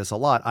talk about this a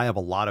lot. I have a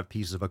lot of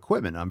pieces of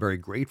equipment. I'm very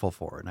grateful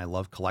for it, and I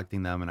love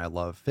collecting them, and I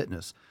love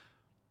fitness.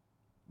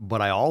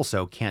 But I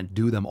also can't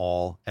do them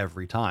all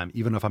every time.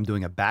 Even if I'm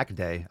doing a back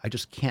day, I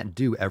just can't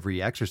do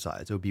every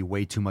exercise. It would be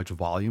way too much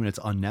volume and it's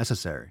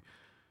unnecessary.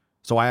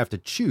 So I have to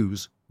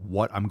choose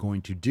what I'm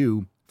going to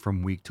do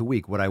from week to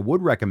week. What I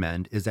would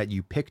recommend is that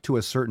you pick to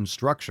a certain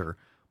structure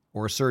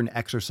or a certain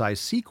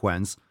exercise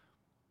sequence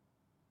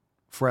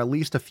for at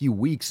least a few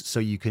weeks so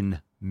you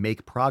can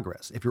make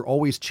progress. If you're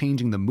always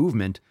changing the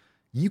movement,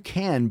 you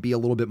can be a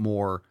little bit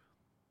more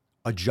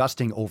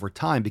adjusting over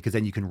time, because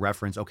then you can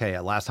reference, okay,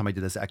 last time I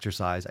did this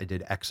exercise, I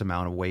did X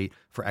amount of weight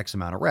for X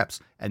amount of reps,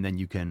 and then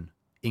you can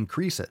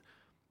increase it.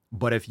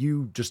 But if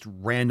you just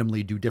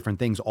randomly do different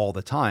things all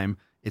the time,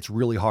 it's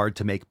really hard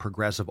to make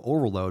progressive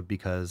overload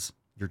because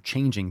you're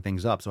changing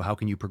things up. So how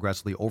can you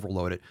progressively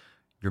overload it?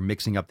 You're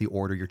mixing up the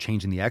order, you're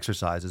changing the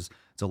exercises.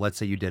 So let's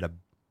say you did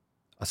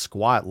a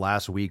squat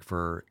last week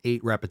for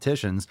 8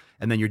 repetitions,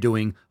 and then you're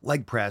doing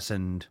leg press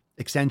and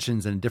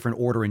extensions in a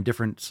different order and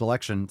different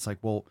selection. It's like,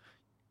 well,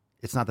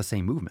 it's not the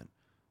same movement.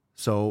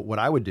 So what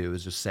I would do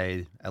is just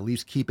say, at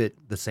least keep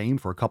it the same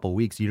for a couple of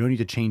weeks. You don't need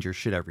to change your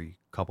shit every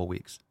couple of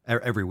weeks,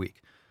 every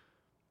week.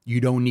 You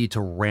don't need to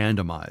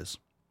randomize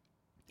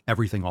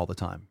everything all the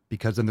time,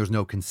 because then there's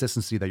no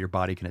consistency that your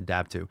body can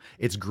adapt to.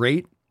 It's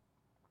great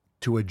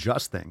to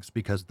adjust things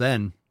because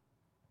then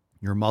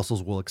your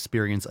muscles will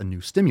experience a new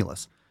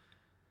stimulus.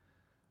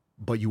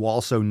 but you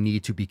also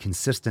need to be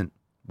consistent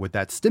with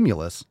that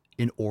stimulus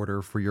in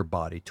order for your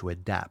body to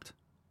adapt.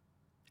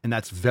 And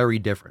that's very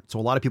different. So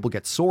a lot of people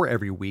get sore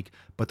every week,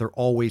 but they're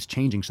always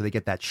changing. So they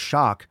get that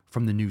shock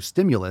from the new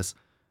stimulus,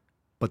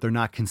 but they're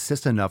not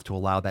consistent enough to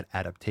allow that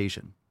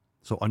adaptation.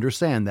 So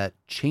understand that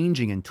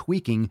changing and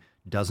tweaking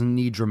doesn't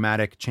need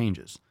dramatic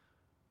changes.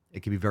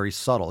 It can be very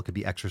subtle. It could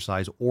be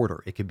exercise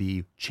order. It could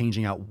be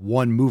changing out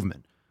one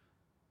movement.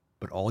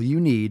 But all you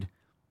need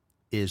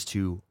is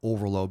to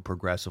overload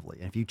progressively.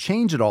 And if you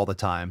change it all the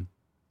time,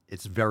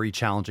 it's very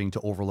challenging to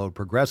overload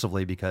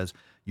progressively because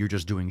you're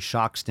just doing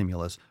shock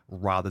stimulus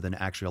rather than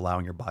actually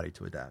allowing your body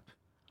to adapt.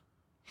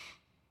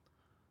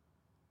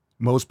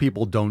 Most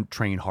people don't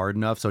train hard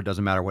enough, so it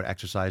doesn't matter what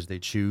exercise they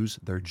choose.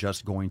 They're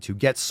just going to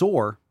get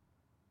sore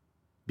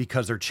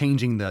because they're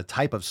changing the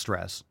type of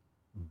stress,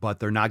 but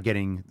they're not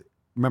getting...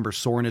 Remember,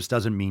 soreness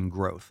doesn't mean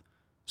growth.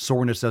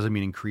 Soreness doesn't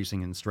mean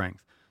increasing in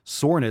strength.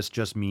 Soreness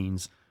just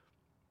means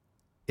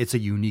it's a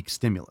unique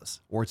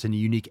stimulus, or it's a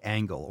unique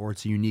angle, or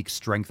it's a unique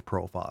strength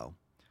profile.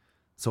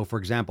 So for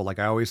example, like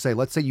I always say,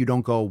 let's say you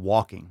don't go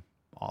walking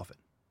often.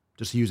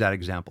 Just use that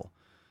example.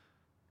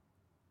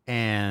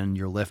 And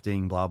you're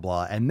lifting, blah,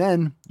 blah. And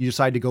then you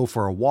decide to go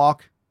for a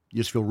walk. You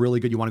just feel really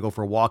good. You want to go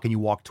for a walk and you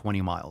walk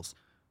 20 miles.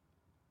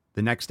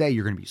 The next day,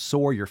 you're going to be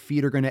sore. Your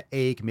feet are going to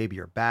ache. Maybe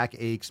your back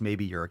aches.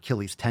 Maybe your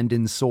Achilles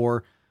tendon's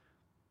sore.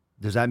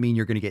 Does that mean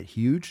you're going to get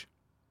huge?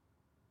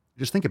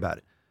 Just think about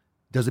it.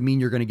 Does it mean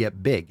you're going to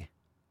get big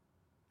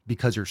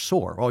because you're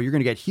sore? Oh, you're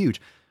going to get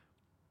huge.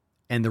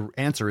 And the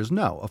answer is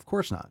no, of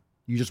course not.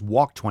 You just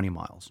walk 20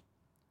 miles.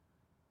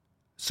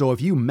 So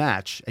if you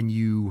match and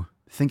you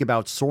think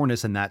about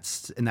soreness in that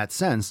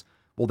sense,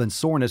 well, then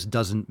soreness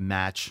doesn't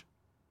match.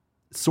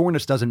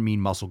 Soreness doesn't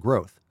mean muscle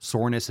growth.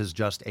 Soreness is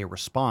just a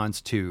response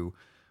to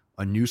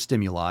a new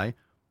stimuli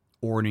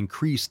or an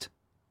increased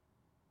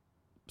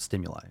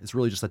stimuli. It's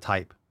really just a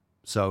type.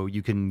 So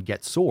you can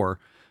get sore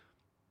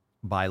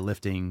by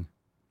lifting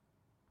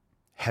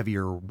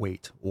heavier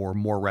weight or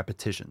more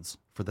repetitions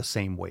for the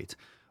same weight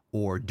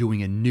or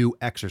doing a new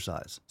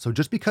exercise. So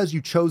just because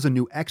you chose a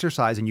new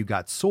exercise and you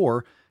got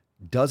sore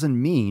doesn't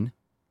mean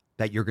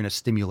that you're going to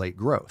stimulate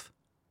growth.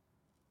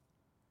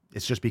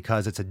 It's just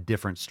because it's a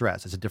different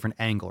stress. It's a different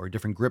angle or a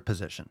different grip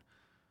position.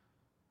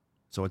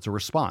 So it's a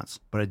response,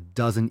 but it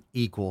doesn't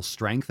equal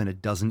strength and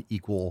it doesn't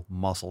equal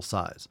muscle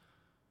size.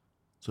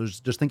 So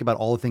just think about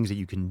all the things that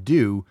you can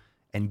do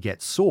and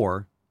get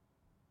sore,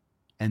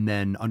 and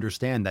then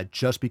understand that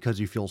just because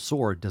you feel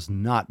sore does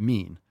not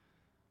mean.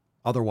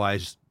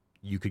 Otherwise,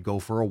 you could go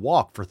for a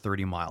walk for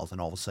 30 miles and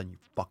all of a sudden you're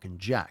fucking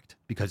jacked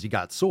because you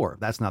got sore.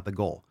 That's not the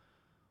goal.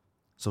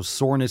 So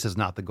soreness is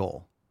not the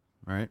goal,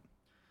 right?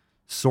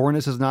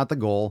 Soreness is not the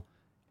goal,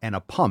 and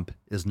a pump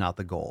is not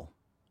the goal.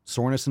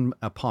 Soreness and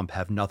a pump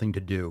have nothing to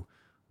do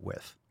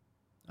with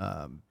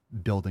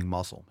building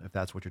muscle, if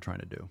that's what you're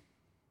trying to do.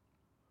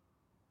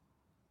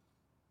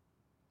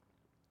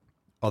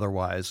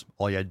 Otherwise,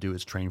 all you have to do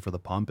is train for the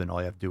pump, and all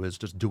you have to do is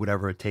just do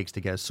whatever it takes to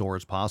get as sore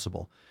as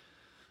possible.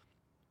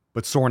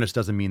 But soreness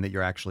doesn't mean that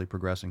you're actually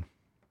progressing.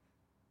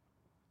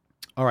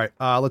 All right,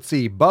 let's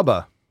see.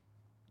 Bubba.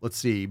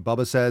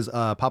 Bubba says,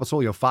 Papa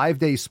Swoler,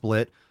 5-day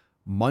split.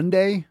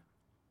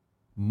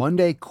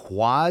 Monday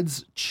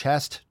quads,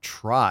 chest,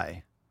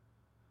 try.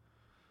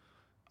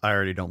 I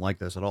already don't like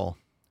this at all.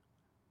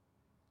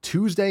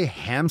 Tuesday,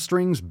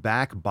 hamstrings,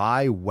 back,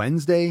 by.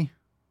 Wednesday,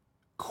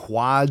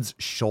 quads,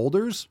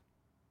 shoulders.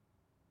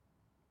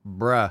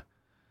 Bruh.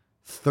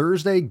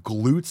 Thursday,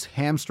 glutes,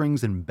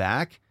 hamstrings, and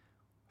back.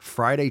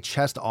 Friday,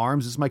 chest,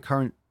 arms. Is my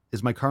current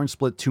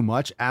split too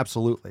much?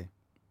 Absolutely.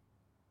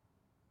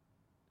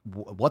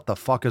 What the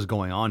fuck is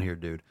going on here,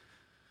 dude?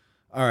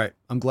 All right,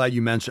 I'm glad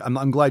you mentioned.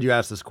 I'm glad you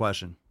asked this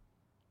question.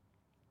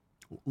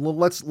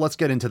 Let's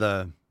get into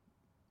the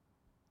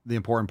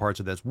important parts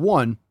of this.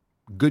 One,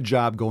 good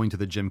job going to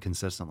the gym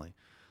consistently.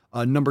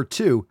 Number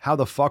two, how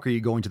the fuck are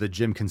you going to the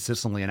gym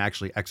consistently and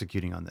actually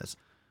executing on this?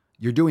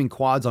 You're doing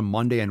quads on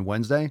Monday and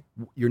Wednesday.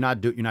 You're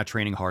not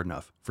training hard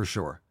enough, for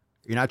sure.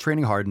 You're not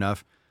training hard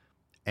enough,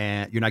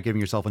 and you're not giving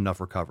yourself enough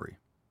recovery.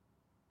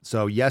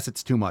 So yes,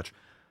 it's too much.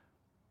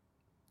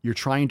 You're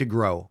trying to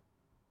grow.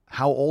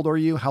 How old are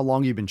you? How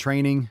long have you been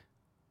training?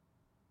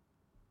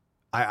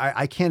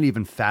 I can't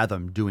even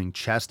fathom doing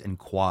chest and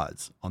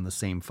quads on the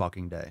same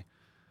fucking day.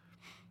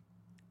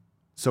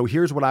 So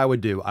here's what I would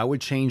do. I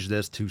would change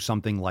this to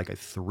something like a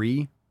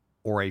 3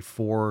 or a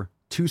 4,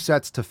 2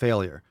 sets to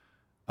failure.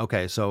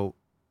 Okay, so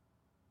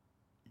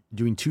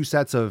doing 2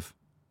 sets of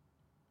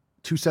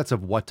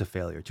what to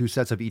failure? 2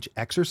 sets of each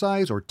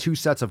exercise or 2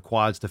 sets of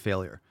quads to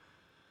failure?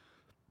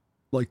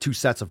 Like 2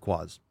 sets of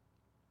quads.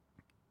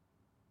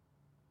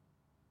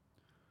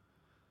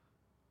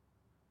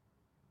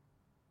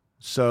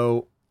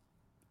 So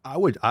I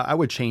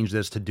would change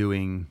this to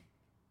doing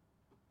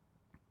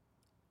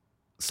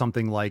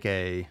something like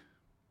but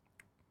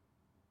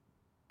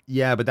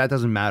that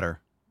doesn't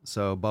matter.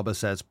 So Bubba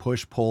says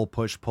push, pull,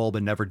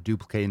 but never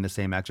duplicating the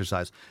same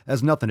exercise. That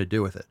has nothing to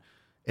do with it.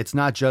 It's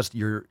not just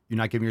you're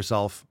not giving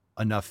yourself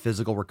enough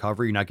physical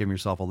recovery. You're not giving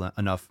yourself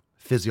enough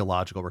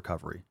physiological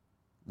recovery,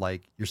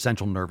 like your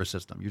central nervous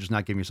system. You're just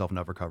not giving yourself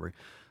enough recovery.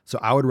 So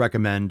I would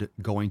recommend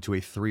going to a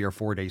 3 or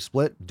 4 day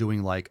split,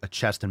 doing like a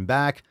chest and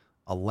back,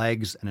 a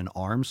legs and an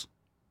arms,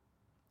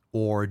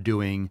 or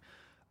doing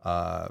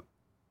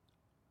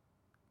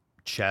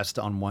chest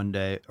on one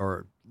day,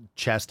 or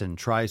chest and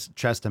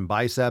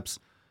biceps.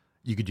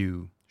 You could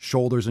do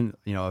shoulders, and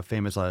a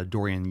famous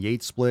Dorian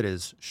Yates split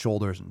is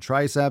shoulders and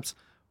triceps,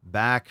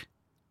 back,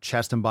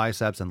 chest and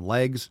biceps, and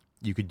legs.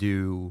 You could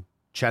do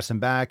chest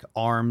and back,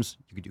 arms.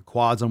 You could do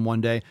quads on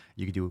one day.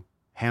 You could do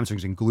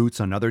hamstrings and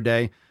glutes on another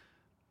day.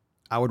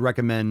 I would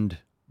recommend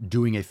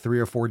doing a 3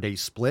 or 4 day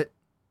split,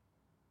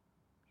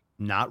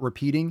 not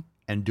repeating,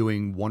 and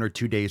doing 1 or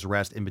 2 days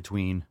rest in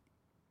between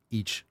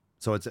each.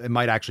 So it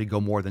might actually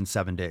go more than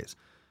 7 days.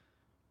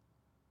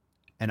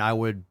 And I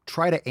would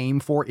try to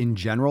aim for, in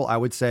general, I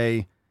would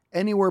say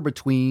anywhere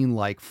between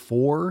like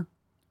 4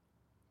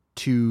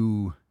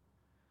 to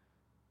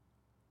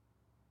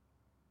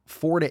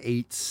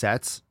 8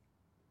 sets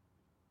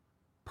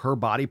per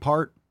body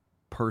part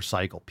per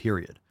cycle,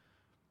 period.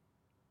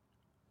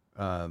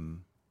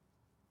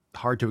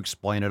 Hard to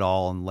explain it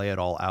all and lay it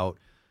all out.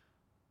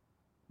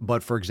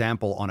 But for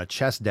example, on a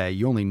chest day,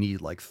 you only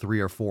need like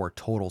 3 or 4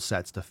 total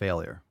sets to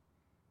failure.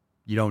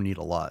 You don't need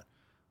a lot.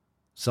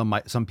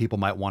 Some people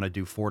might want to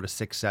do 4 to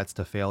 6 sets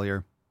to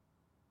failure.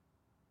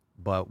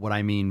 But what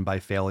I mean by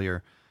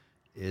failure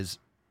is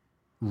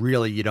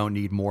really you don't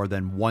need more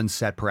than 1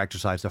 set per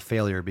exercise to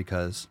failure,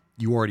 because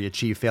you already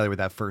achieved failure with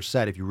that first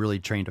set. If you really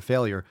train to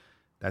failure,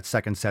 that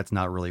second set's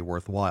not really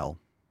worthwhile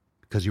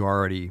because you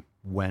already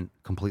went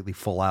completely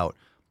full out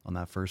on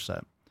that first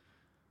set.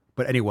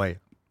 But anyway,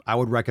 I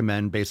would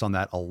recommend, based on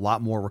that, a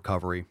lot more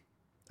recovery,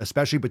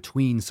 especially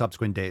between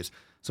subsequent days.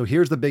 So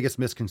here's the biggest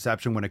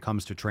misconception when it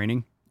comes to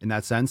training in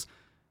that sense.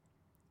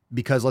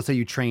 Because let's say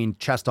you train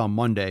chest on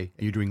Monday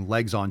and you're doing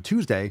legs on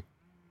Tuesday,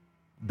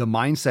 the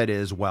mindset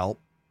is, well,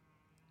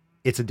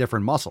 it's a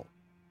different muscle.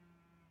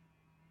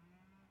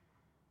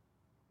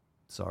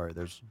 Sorry,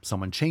 there's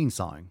someone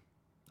chainsawing,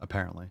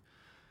 apparently.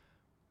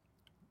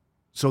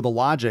 So the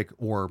logic,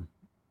 or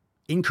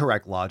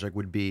incorrect logic,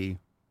 would be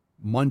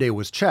Monday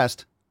was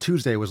chest,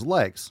 Tuesday was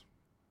legs.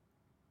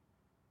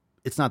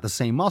 It's not the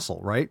same muscle,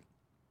 right?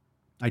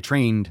 I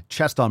trained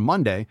chest on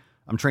Monday.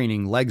 I'm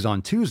training legs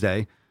on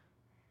Tuesday.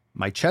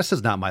 My chest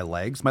is not my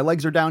legs. My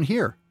legs are down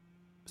here.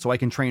 So I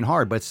can train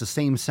hard, but it's the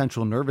same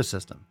central nervous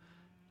system.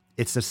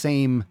 It's the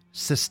same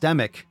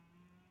systemic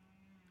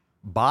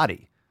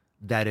body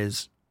that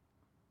is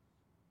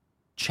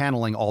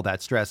channeling all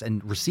that stress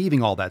and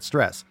receiving all that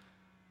stress.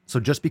 So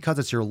just because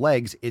it's your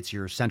legs, it's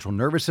your central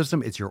nervous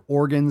system, it's your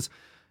organs.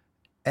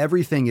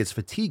 Everything is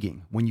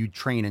fatiguing when you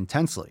train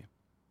intensely.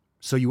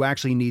 So you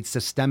actually need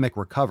systemic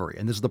recovery.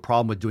 And this is the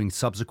problem with doing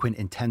subsequent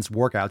intense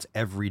workouts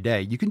every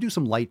day. You can do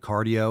some light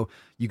cardio.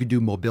 You could do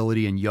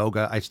mobility and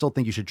yoga. I still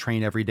think you should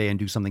train every day and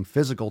do something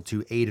physical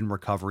to aid in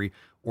recovery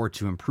or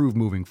to improve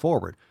moving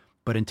forward.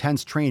 But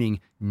intense training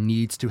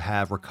needs to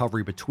have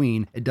recovery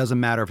between. It doesn't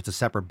matter if it's a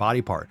separate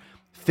body part.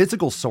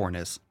 Physical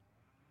soreness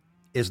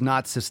is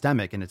not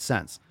systemic in its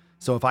sense.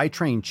 So if I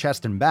train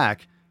chest and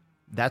back,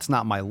 that's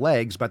not my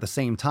legs, but at the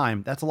same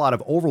time, that's a lot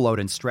of overload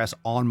and stress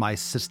on my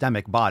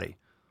systemic body.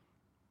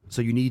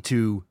 So you need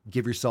to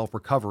give yourself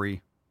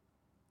recovery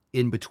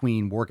in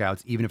between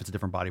workouts, even if it's a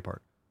different body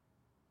part.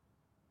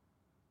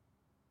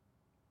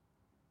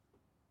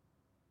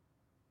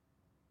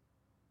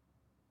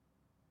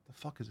 The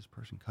fuck is this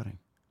person cutting?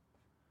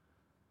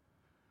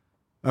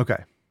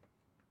 Okay.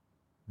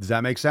 Does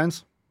that make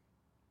sense?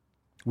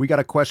 We got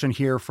a question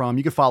here from,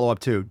 you can follow up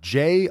too,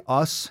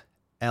 JUSLA,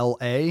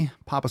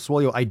 Papa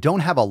Swoler. I don't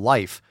have a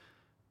life.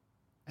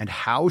 And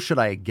how should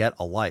I get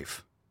a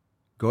life?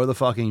 Go to the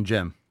fucking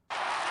gym.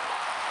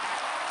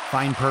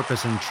 Find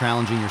purpose in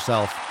challenging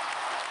yourself.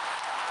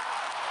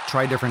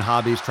 Try different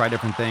hobbies, try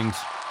different things.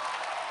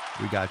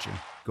 We got you.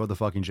 Go to the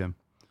fucking gym.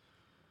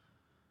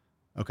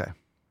 Okay.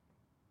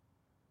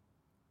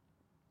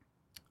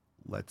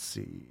 Let's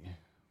see.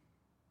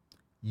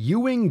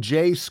 Ewing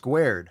J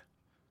squared.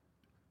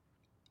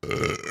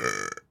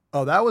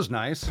 Oh, that was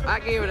nice. I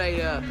gave it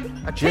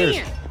a Cheers.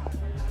 10.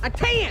 A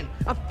 10.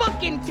 A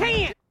fucking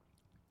 10.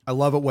 I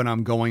love it when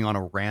I'm going on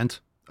a rant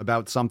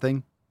about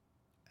something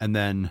and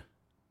then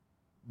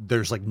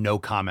there's like no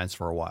comments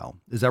for a while.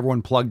 Is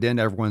everyone plugged in?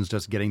 Everyone's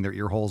just getting their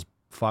ear holes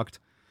fucked.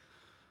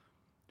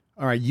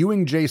 All right.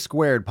 Ewing J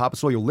squared. Papa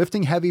Soul, you're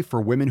lifting heavy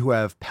for women who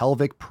have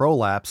pelvic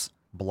prolapse,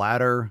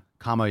 bladder,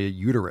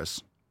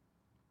 uterus.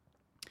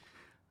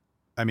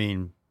 I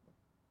mean,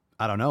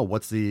 I don't know.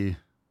 What's the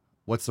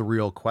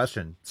real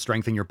question?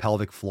 Strengthen your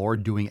pelvic floor,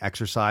 doing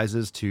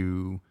exercises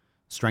to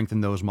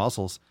strengthen those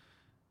muscles.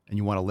 And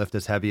you want to lift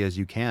as heavy as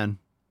you can,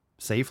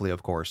 safely,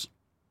 of course.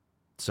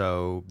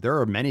 So there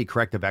are many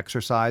corrective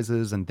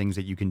exercises and things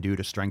that you can do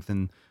to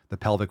strengthen the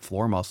pelvic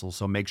floor muscles.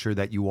 So make sure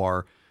that you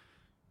are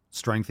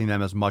strengthening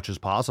them as much as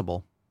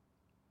possible.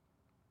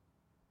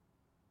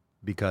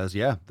 Because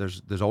yeah,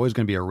 there's always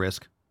going to be a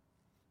risk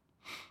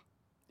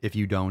if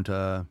you don't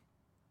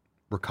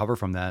recover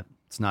from that.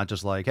 It's not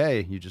just like,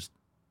 hey, you just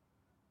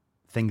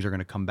things are going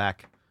to come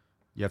back.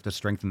 You have to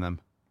strengthen them.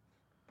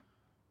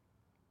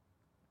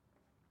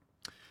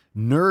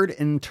 Nerd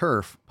and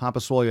Turf. Papa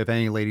Swoler, if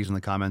any ladies in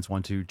the comments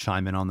want to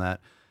chime in on that.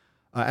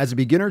 As a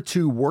beginner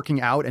to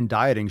working out and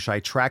dieting, should I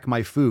track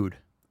my food?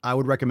 I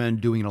would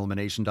recommend doing an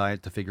elimination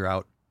diet to figure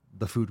out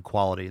the food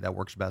quality that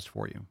works best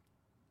for you.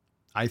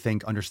 I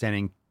think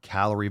understanding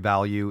calorie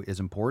value is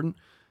important.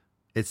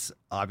 It's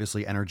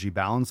obviously energy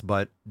balance,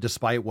 but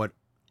despite what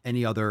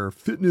any other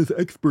fitness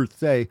experts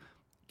say,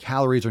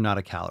 calories are not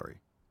a calorie,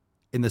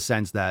 in the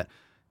sense that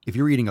if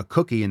you're eating a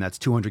cookie and that's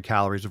 200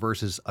 calories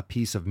versus a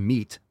piece of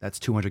meat that's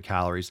 200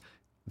 calories,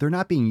 they're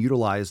not being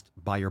utilized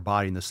by your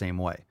body in the same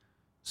way.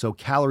 So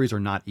calories are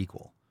not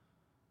equal.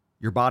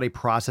 Your body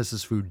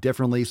processes food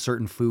differently.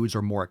 Certain foods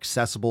are more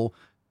accessible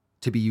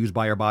to be used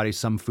by your body.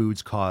 Some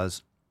foods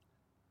cause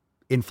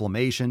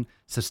inflammation,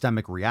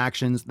 systemic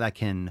reactions that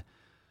can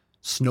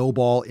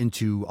snowball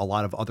into a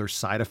lot of other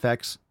side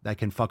effects that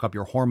can fuck up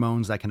your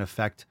hormones, that can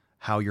affect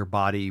how your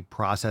body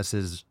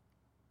processes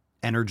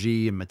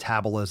energy and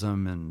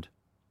metabolism and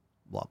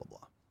blah, blah,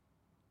 blah.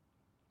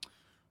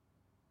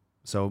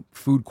 So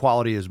food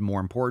quality is more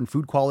important.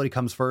 Food quality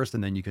comes first,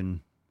 and then you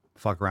can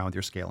fuck around with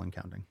your scale and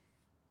counting.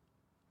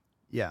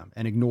 Yeah,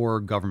 and ignore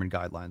government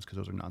guidelines because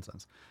those are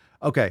nonsense.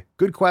 Okay,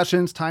 good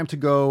questions. Time to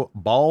go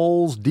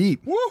balls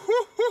deep.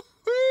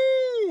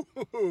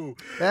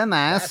 Very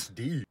nice. That's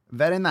deep.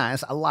 Very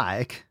nice. I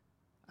like.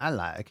 All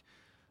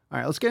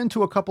right, let's get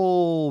into a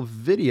couple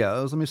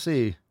videos. Let me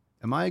see.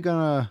 I'm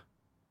going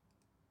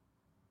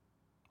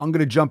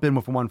to jump in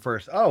with one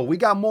first. Oh, we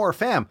got more,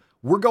 fam.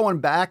 We're going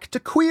back to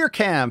queer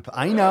camp.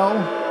 I know.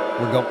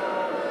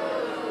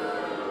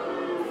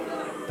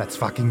 That's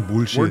fucking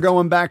bullshit. We're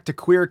going back to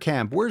queer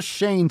camp. Where's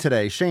Shane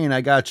today? Shane,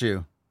 I got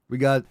you. We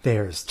got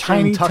There's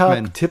Tiny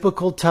Tuck,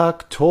 Typical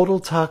Tuck, Total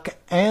Tuck,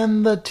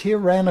 and the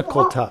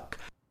Tyrannical Tuck.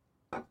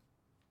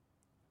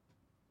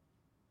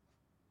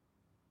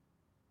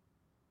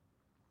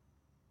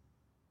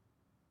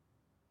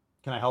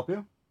 Can I help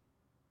you?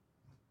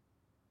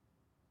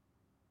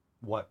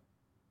 What?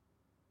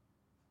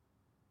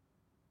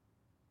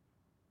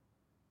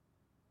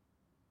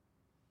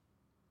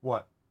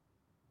 What?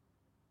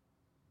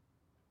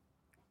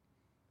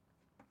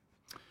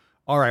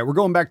 All right, we're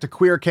going back to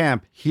queer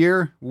camp.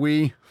 Here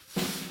we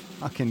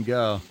fucking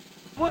go.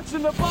 What's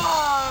in the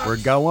box? We're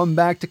going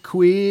back to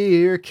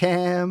queer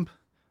camp.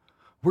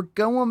 We're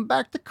going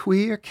back to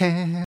queer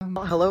camp.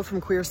 Hello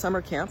from Queer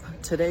Summer Camp.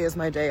 Today is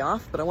my day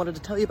off, but I wanted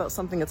to tell you about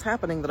something that's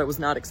happening that I was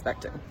not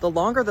expecting. The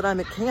longer that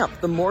I'm at camp,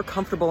 the more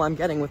comfortable I'm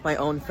getting with my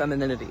own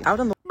femininity. Out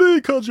in the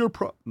because you're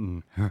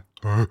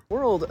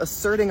world,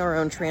 asserting our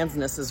own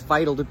transness is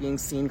vital to being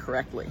seen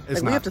correctly.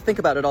 It's we have to think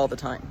about it all the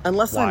time.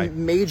 Unless Why?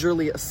 I'm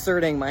majorly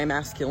asserting my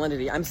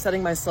masculinity, I'm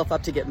setting myself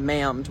up to get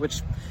mammed,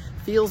 which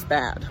feels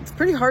bad. It's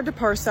pretty hard to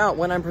parse out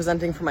when I'm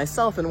presenting for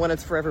myself and when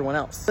it's for everyone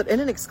else. But in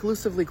an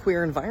exclusively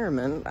queer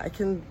environment, I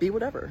can be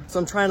whatever. So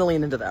I'm trying to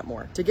lean into that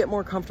more, to get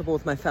more comfortable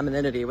with my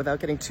femininity without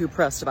getting too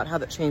pressed about how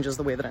that changes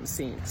the way that I'm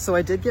seen. So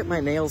I did get my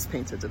nails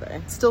painted today.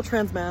 Still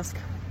trans mask,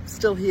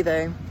 still he,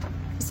 they,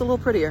 just a little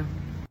prettier.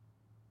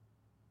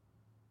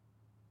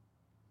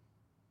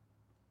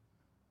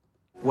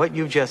 What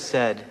you just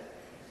said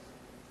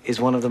is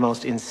one of the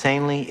most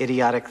insanely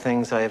idiotic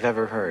things I have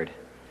ever heard.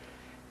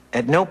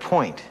 At no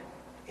point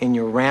in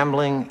your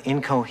rambling,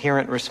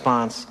 incoherent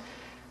response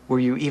were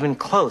you even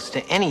close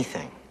to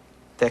anything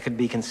that could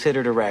be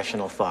considered a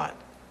rational thought.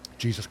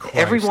 Jesus Christ.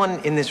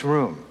 Everyone in this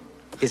room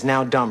is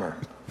now dumber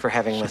for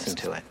having listened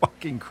to it.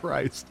 Fucking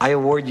Christ. I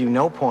award you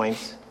no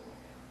points,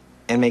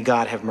 and may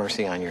God have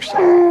mercy on your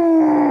soul.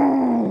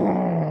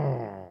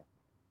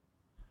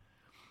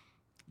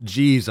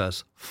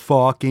 Jesus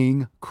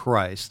fucking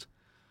Christ.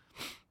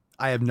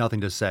 I have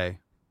nothing to say.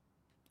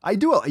 You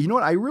know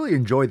what? I really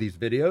enjoy these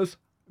videos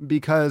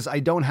because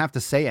I don't have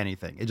to say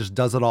anything. It just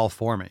does it all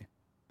for me.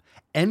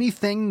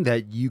 Anything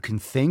that you can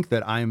think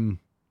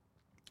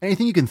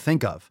anything you can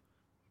think of,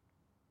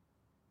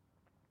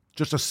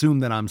 just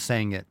assume that I'm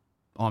saying it.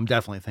 Oh, I'm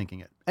definitely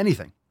thinking it.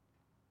 Anything.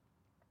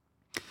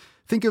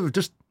 Think of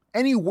just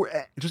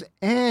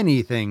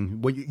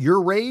anything.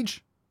 Your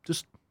rage,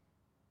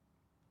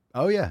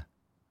 oh yeah.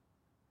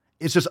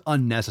 It's just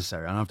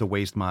unnecessary. I don't have to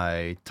waste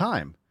my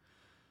time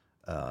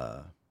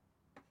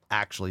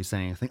actually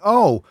saying anything.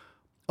 Oh,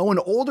 an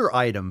older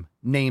item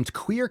named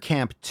Queer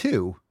Camp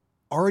 2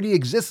 already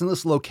exists in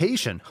this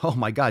location. Oh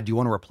my God, do you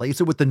want to replace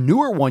it with the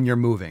newer one you're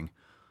moving?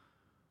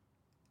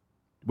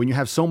 When you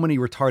have so many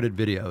retarded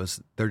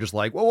videos, they're just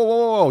like,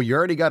 whoa, you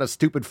already got a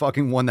stupid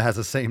fucking one that has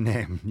the same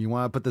name. You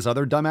want to put this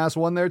other dumbass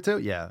one there too?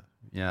 Yeah,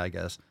 I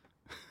guess.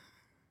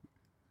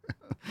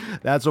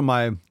 That's what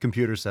my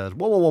computer says.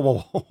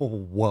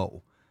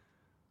 Whoa.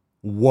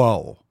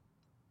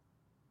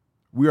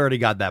 We already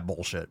got that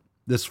bullshit.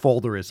 This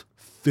folder is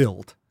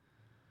filled.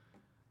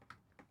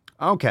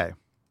 Okay.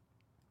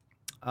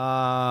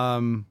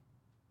 So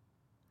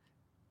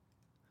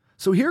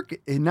here,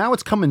 now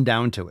it's coming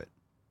down to it.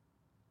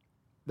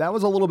 That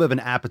was a little bit of an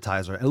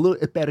appetizer, a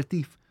little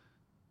aperitif.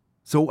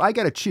 So I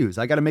got to choose.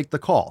 I got to make the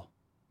call.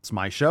 It's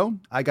my show.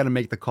 I got to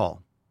make the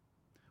call.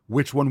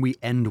 Which one we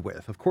end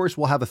with. Of course,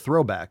 we'll have a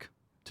throwback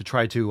to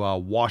try to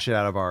wash it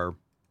out of our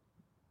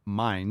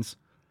minds.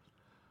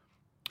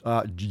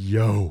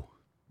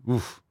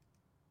 Oof.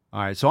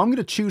 All right, so I'm going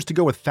to choose to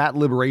go with fat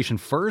liberation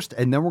first,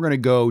 and then we're going to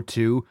go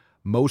to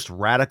most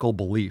radical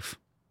belief.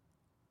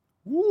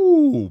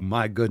 Ooh,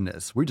 my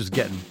goodness. We're just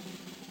getting...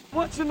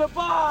 What's in the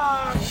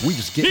box?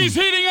 He's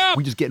heating up!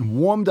 We just getting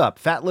warmed up.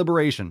 Fat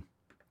liberation.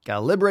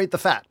 Gotta liberate the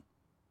fat.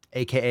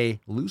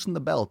 AKA loosen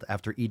the belt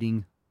after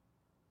eating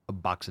a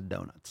box of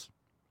donuts.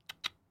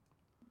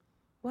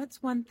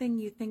 What's one thing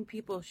you think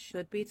people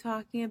should be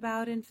talking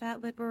about in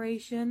fat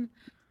liberation?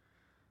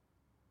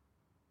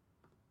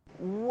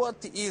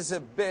 What is the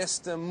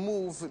best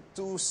move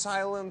to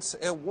silence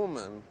a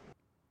woman?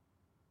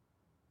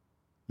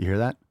 You hear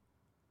that?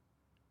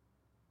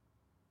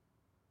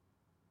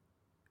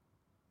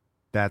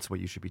 That's what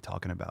you should be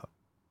talking about.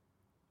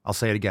 I'll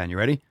say it again. You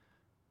ready?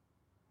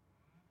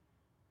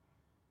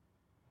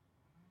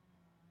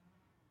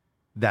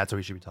 That's what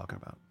you should be talking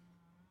about.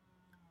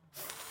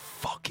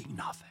 Fucking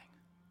nothing.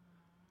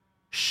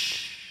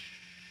 Shh.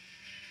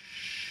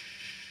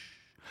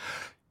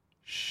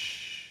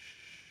 Shh.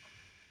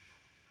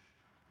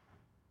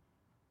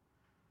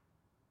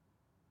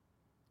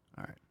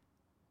 All right.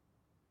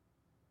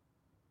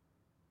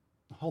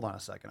 Hold on a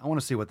second. I want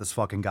to see what this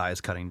fucking guy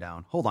is cutting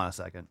down. Hold on a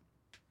second.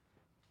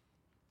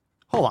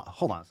 Hold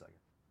on a second.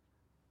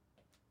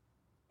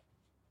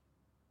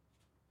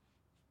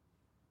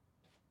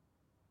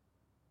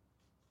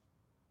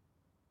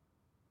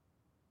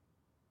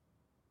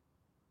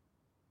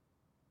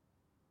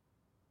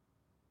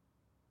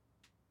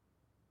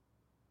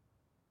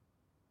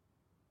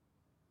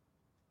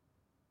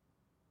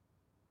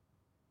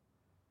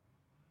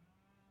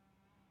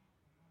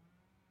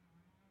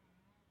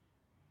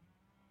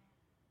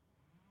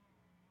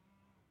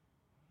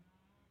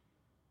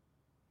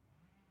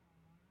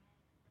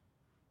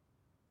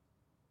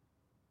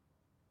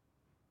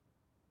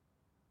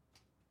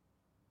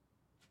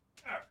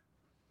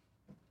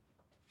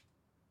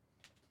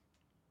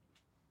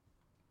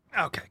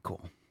 Okay, cool.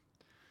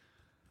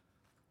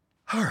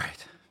 All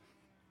right.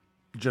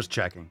 Just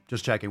checking.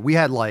 We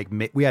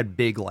had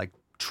big like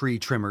tree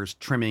trimmers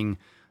trimming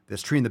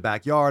this tree in the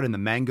backyard, and the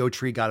mango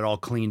tree got it all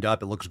cleaned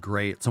up. It looks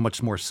great. So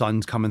much more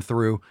sun's coming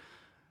through.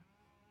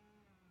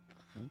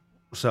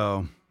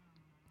 So,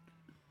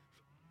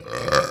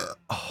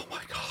 oh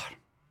my God.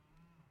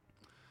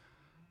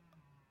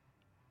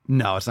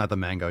 No, it's not the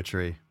mango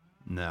tree.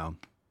 No.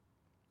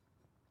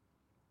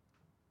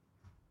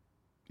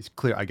 He's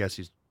clear. I guess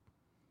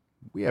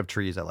we have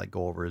trees that like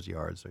go over his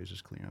yard, so he's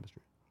just cleaning out the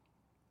street.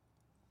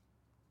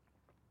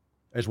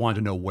 I just wanted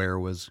to know where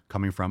it was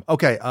coming from.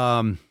 Okay,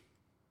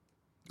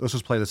 let's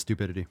just play the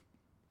stupidity.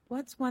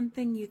 What's one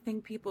thing you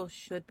think people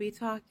should be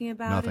talking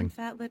about in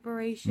fat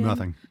liberation?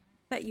 Nothing.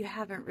 That you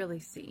haven't really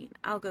seen.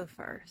 I'll go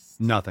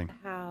first. Nothing.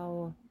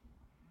 How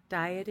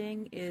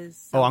dieting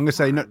is Oh, I'm going to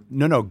say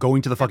no,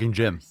 going to the fucking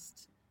gym.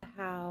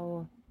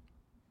 How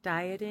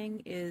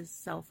dieting is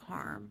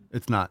self-harm.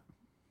 It's not.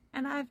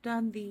 And I've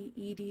done the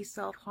ED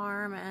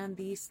self-harm and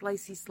the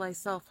slicey slice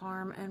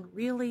self-harm, and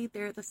really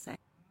they're the same.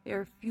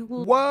 They're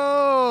fueled.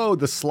 Whoa,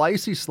 the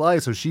slicey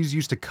slice. So she's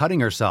used to cutting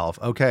herself.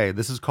 Okay,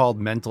 this is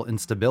called mental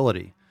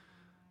instability.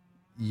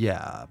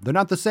 Yeah, they're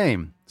not the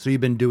same. So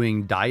you've been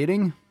doing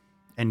dieting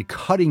and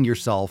cutting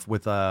yourself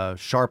with a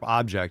sharp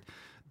object.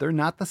 They're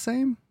not the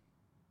same.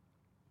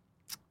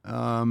 But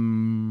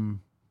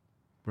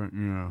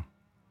yeah.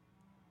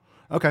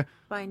 Okay.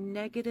 By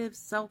negative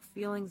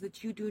self-feelings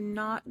that you do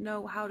not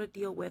know how to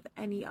deal with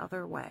any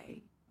other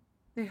way.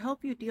 They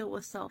help you deal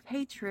with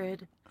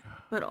self-hatred,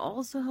 but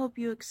also help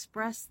you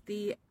express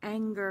the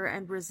anger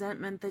and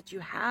resentment that you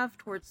have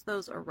towards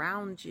those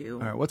around you.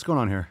 All right, what's going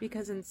on here?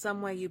 Because in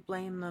some way you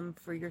blame them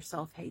for your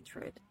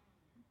self-hatred.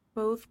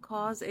 Both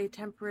cause a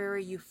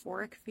temporary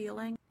euphoric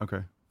feeling.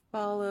 Okay.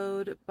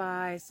 Followed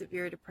by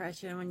severe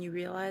depression when you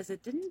realize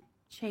it didn't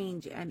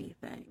change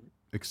anything.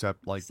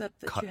 Except that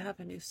you have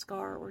a new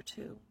scar or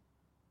two.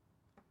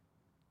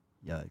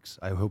 Yikes.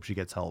 I hope she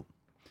gets help.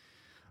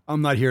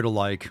 I'm not here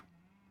to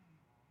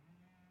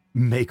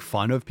make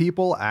fun of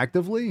people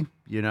actively.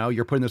 You know,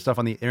 you're putting this stuff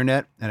on the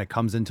internet and it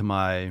comes into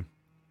my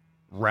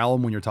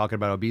realm when you're talking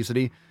about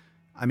obesity.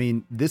 I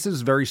mean, this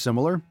is very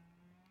similar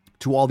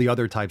to all the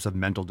other types of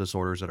mental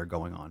disorders that are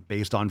going on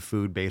based on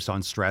food, based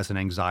on stress and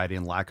anxiety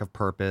and lack of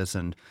purpose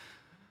and,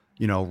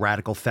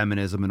 radical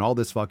feminism and all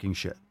this fucking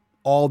shit.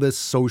 All this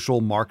social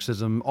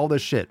Marxism, all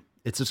this shit.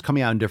 It's just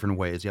coming out in different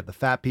ways. You have the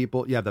fat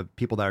people, you have the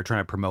people that are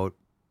trying to promote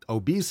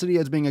obesity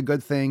as being a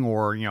good thing,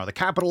 or, the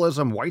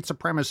capitalism, white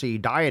supremacy,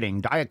 dieting,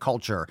 diet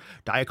culture.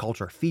 Diet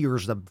culture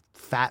fears the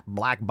fat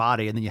black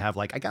body. And then you have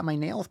I got my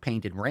nails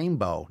painted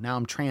rainbow. Now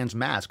I'm trans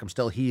mask. I'm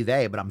still he,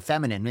 they, but I'm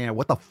feminine. Man,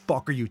 what the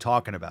fuck are you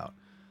talking about?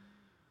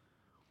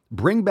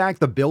 Bring back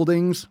the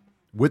buildings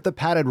with the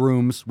padded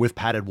rooms with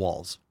padded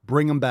walls.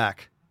 Bring them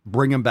back.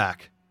 Bring them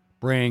back.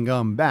 Bring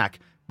them back.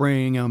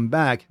 Bring them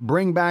back.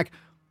 Bring back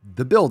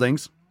the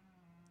buildings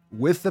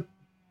with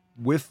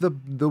with the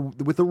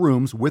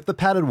rooms, with the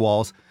padded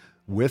walls,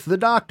 with the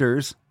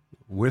doctors,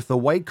 with the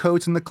white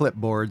coats and the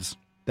clipboards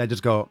that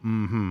just go,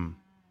 mm-hmm.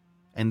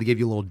 And they give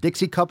you little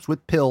Dixie cups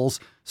with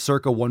pills,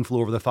 circa One Flew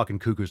Over the fucking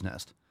Cuckoo's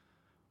Nest.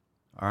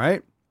 All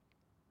right?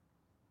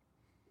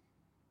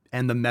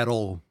 And the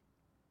metal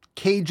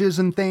cages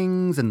and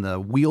things, and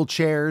the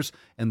wheelchairs,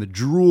 and the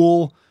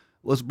drool.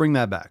 Let's bring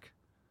that back.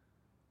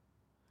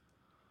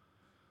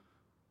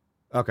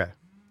 Okay.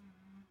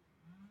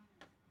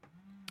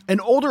 An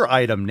older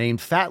item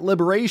named Fat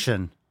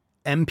Liberation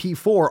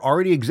MP4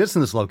 already exists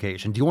in this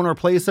location. Do you want to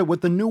replace it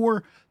with the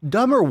newer,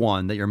 dumber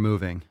one that you're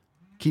moving?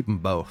 Keep them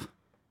both.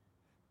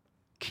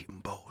 Keep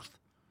them both.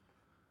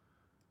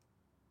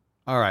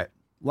 All right.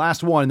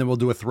 Last one, then we'll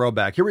do a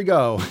throwback. Here we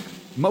go.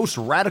 Most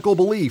radical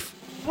belief.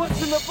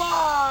 What's in the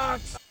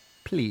box?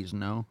 Please,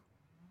 no.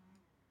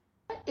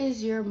 What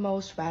is your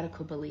most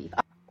radical belief?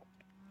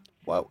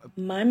 Whoa.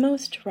 My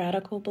most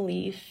radical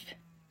belief...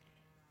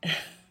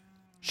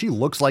 She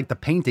looks like the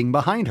painting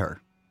behind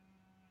her.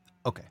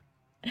 Okay.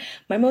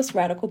 My most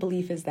radical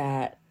belief is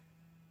that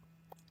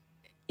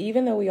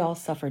even though we all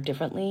suffer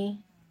differently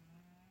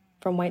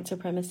from white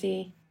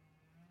supremacy...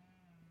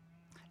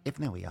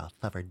 Even though we all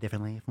suffer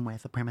differently from white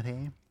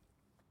supremacy?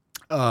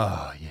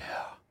 Oh,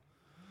 yeah.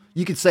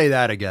 You could say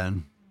that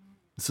again.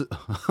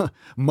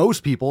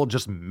 Most people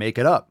just make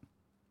it up.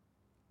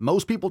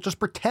 Most people just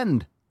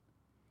pretend.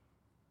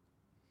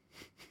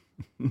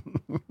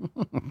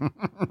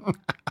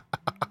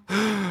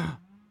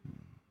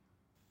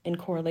 In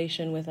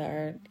correlation with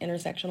our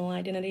intersectional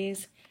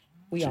identities,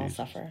 we all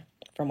suffer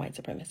from white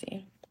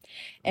supremacy.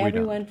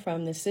 Everyone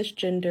from the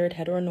cisgendered,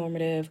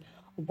 heteronormative,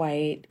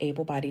 white,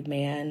 able-bodied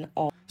man,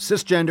 all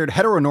cisgendered,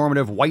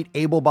 heteronormative, white,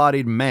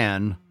 able-bodied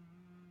man.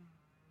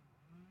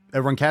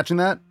 Everyone catching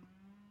that?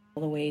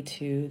 All the way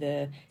to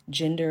the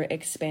gender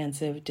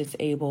expansive,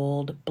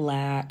 disabled,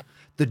 black.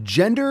 The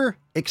gender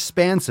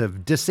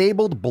expansive,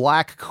 disabled,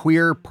 black,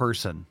 queer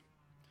person.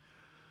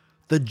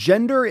 The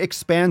gender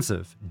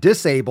expansive,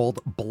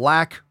 disabled,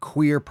 black,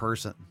 queer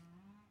person.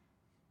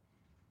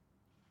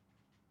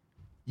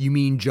 You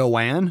mean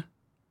Joanne?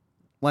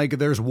 Like,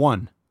 there's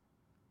one.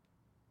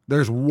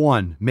 There's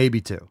one,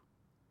 maybe two.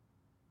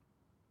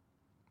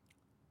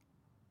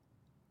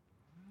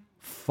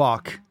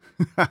 Fuck.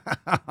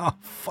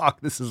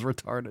 Fuck, this is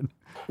retarded.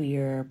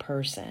 Queer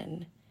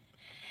person.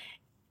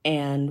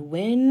 And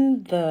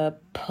when the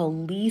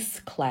police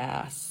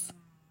class,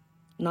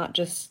 not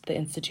just the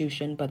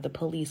institution, but the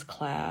police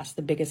class,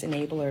 the biggest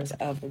enablers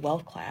of the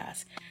wealth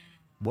class,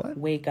 what?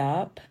 Wake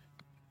up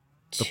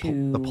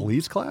to the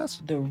police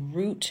class? The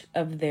root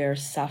of their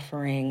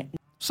suffering.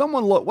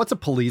 Someone look, what's a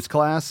police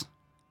class?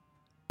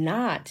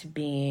 Not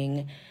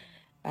being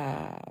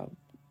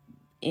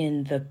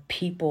in the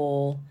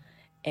people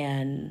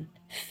and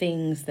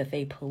things that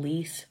they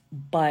police,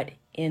 but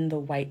in the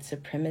white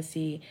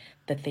supremacy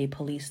that they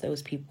police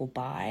those people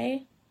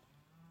by,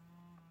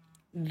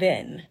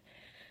 then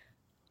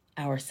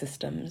our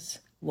systems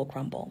will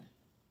crumble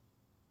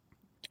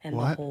and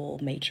the whole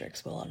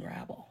matrix will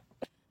unravel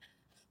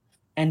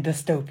and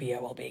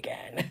dystopia will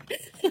begin.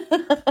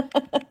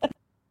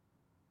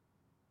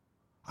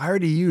 I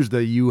already used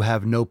the "you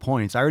have no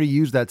points." I already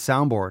used that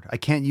soundboard. I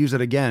can't use it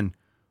again.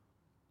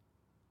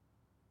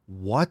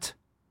 What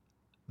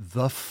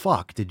the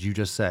fuck did you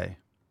just say?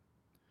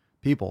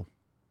 People.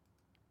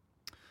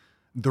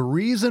 The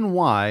reason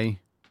why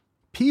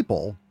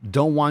people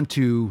don't want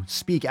to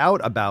speak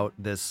out about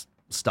this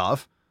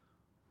stuff.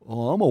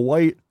 Oh, I'm a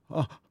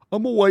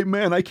white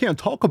man. I can't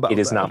talk about it.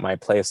 It is not my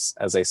place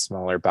as a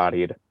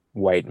smaller-bodied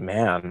white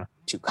man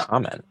to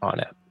comment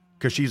on it.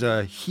 Because she's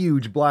a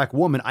huge black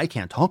woman, I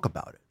can't talk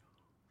about it.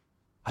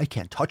 I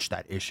can't touch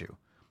that issue.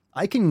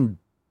 I can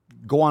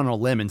go on a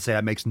limb and say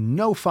that makes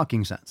no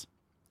fucking sense.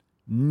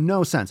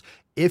 No sense.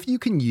 If you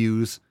can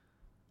use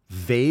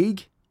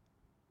vague,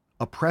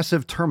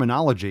 oppressive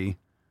terminology,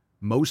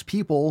 most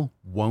people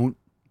won't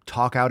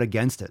talk out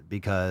against it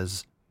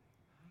because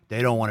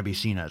they don't want to be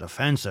seen as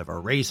offensive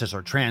or racist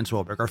or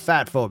transphobic or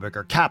fatphobic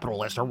or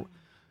capitalist or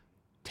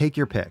take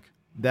your pick.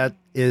 That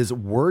is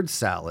word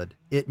salad.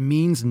 It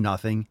means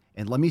nothing.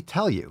 And let me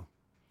tell you,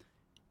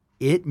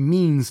 it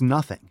means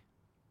nothing.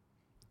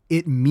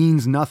 It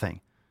means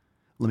nothing.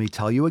 Let me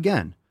tell you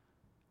again.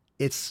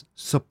 It's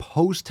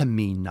supposed to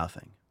mean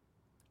nothing.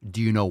 Do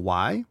you know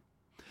why?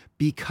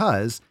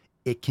 Because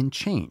it can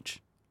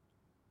change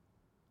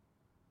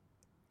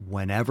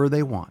whenever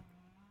they want.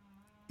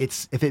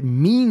 If it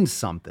means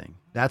something,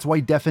 that's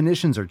why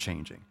definitions are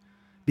changing.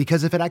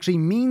 Because if it actually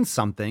means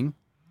something,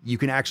 you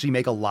can actually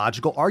make a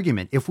logical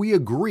argument. If we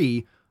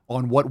agree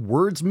on what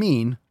words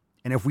mean,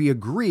 and if we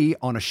agree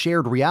on a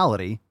shared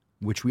reality,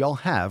 which we all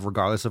have,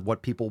 regardless of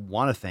what people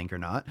want to think or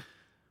not,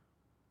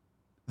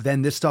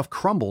 then this stuff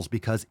crumbles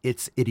because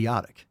it's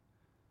idiotic.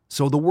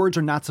 So the words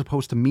are not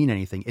supposed to mean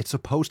anything. It's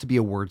supposed to be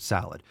a word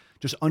salad.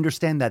 Just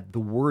understand that the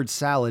word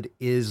salad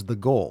is the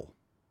goal.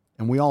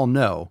 And we all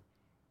know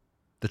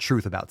the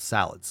truth about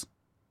salads.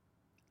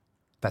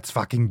 That's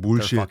fucking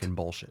bullshit. They're fucking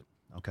bullshit.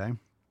 Okay?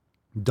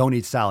 Don't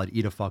eat salad,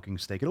 eat a fucking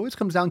steak. It always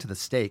comes down to the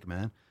steak,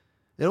 man.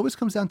 It always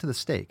comes down to the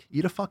steak.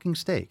 Eat a fucking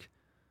steak.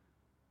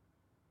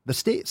 The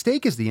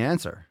steak is the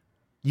answer.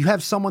 You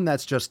have someone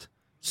that's just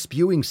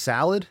spewing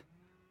salad.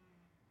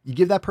 You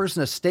give that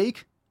person a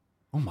steak.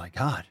 Oh my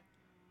God.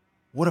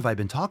 What have I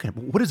been talking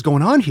about? What is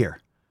going on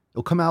here?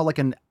 It'll come out like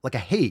a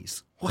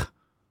haze. What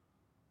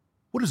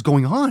is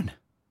going on?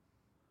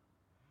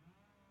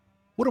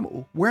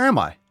 Where am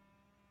I?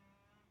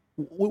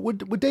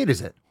 What date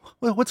is it?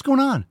 What's going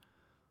on?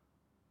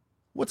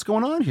 What's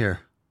going on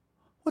here?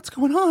 What's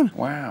going on?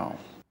 Wow.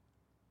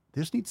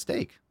 They just need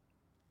steak.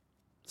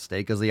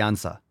 Steak is the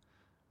answer.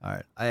 All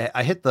right.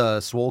 I hit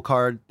the swole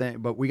card thing,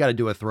 but we got to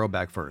do a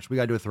throwback first. We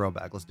got to do a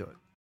throwback. Let's do it.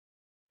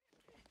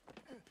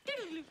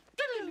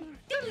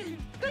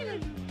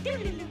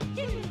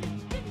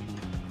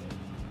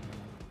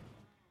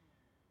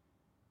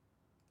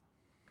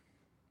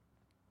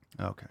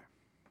 Okay.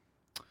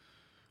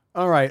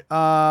 All right.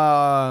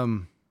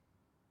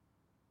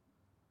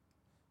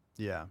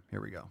 Yeah, here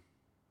we go.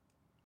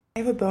 I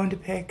have a bone to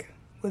pick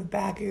with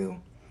Bagu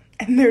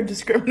and their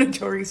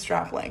discriminatory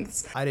strap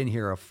lengths. I didn't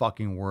hear a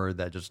fucking word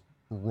that just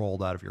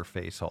rolled out of your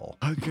face hole.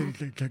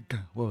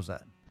 What was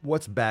that?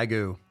 What's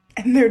Bagu?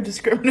 And their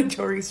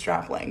discriminatory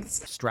strap lengths.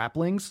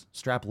 Straplings?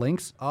 Strap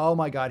links? Oh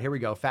my God, here we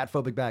go. Fat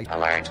phobic bag.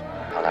 Alert.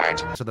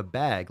 So the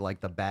bag,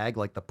 like the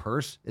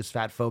purse, is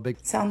fat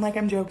phobic. Sound like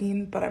I'm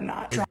joking, but I'm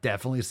not. It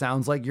definitely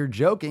sounds like you're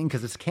joking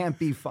because this can't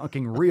be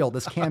fucking real.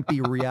 This can't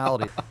be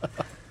reality.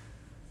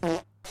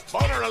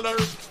 Boner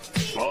alert!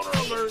 Boner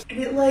alert! And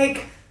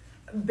it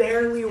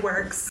barely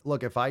works.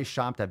 Look, if I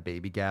shopped at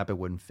Baby Gap, it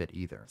wouldn't fit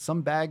either.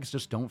 Some bags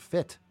just don't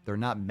fit. They're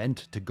not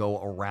meant to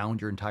go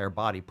around your entire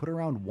body. Put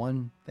around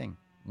one thing.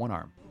 One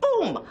arm.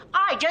 Boom!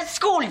 I just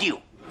schooled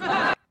you.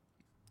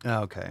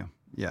 Okay.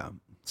 Yeah.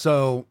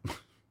 So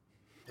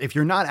if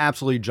you're not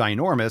absolutely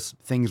ginormous,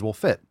 things will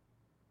fit.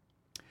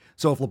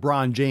 So if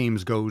LeBron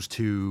James goes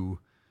to,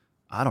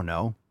 I don't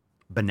know,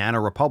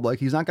 Banana Republic,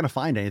 he's not going to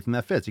find anything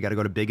that fits. You got to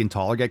go to Big and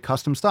Tall or get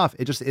custom stuff.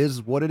 It just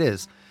is what it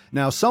is.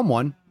 Now,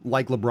 someone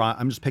like LeBron,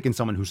 I'm just picking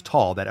someone who's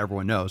tall that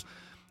everyone knows.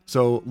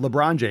 So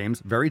LeBron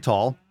James, very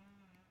tall.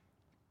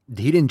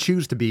 He didn't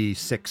choose to be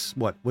 6'9",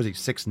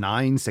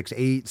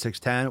 6'8",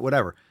 6'10",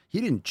 whatever. He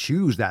didn't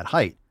choose that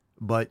height.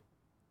 But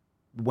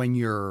when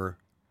you're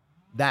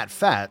that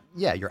fat,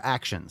 yeah, your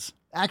actions.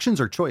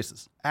 Actions are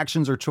choices.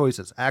 Actions are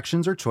choices.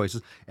 Actions are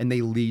choices, and they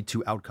lead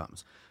to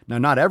outcomes. Now,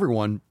 not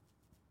everyone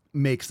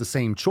makes the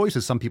same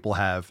choices. Some people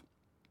have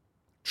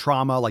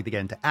trauma, like they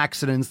get into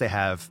accidents. They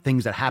have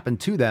things that happen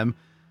to them.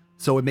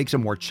 So it makes it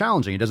more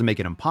challenging. It doesn't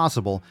make it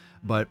impossible.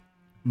 But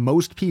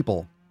most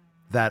people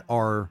that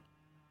are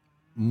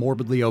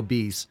morbidly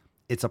obese,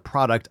 it's a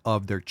product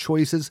of their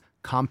choices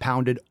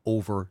compounded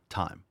over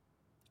time.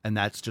 And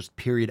that's just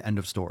period, end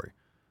of story.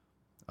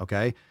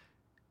 Okay.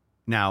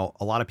 Now,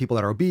 a lot of people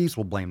that are obese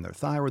will blame their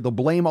thyroid. They'll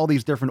blame all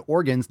these different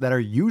organs that are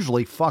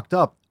usually fucked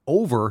up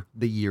over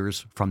the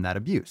years from that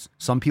abuse.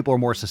 Some people are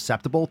more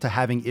susceptible to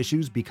having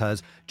issues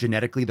because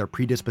genetically they're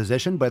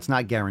predispositioned, but it's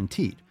not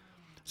guaranteed.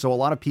 So a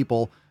lot of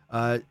people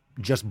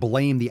just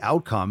blame the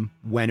outcome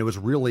when it was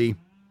really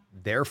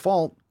their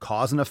fault,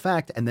 cause and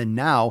effect. And then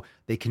now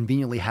they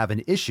conveniently have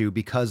an issue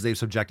because they've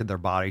subjected their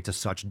body to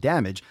such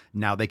damage.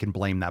 Now they can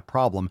blame that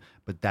problem,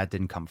 but that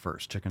didn't come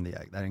first. Chicken and the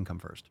egg, that didn't come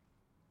first.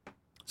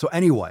 So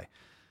anyway,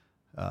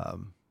 yeah,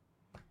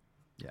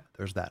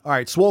 there's that. All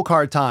right, swole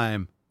card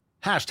time.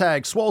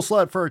 Hashtag swole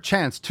slut for a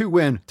chance to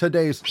win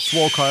today's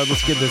swole card.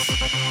 Let's give this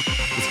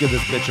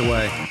bitch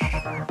away.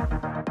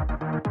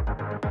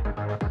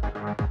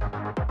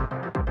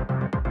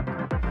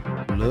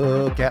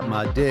 Look at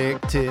my dick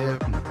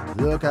tip.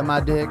 Look at my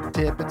dick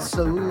tip. It's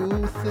so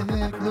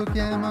thick. Look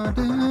at my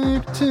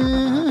dick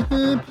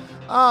tip.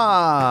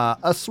 Ah,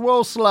 a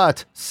swole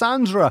slut.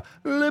 Sandra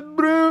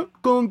Lebrun.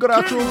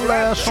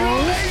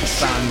 Congratulations,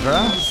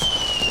 Sandra.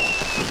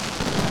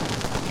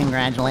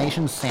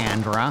 Congratulations,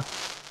 Sandra.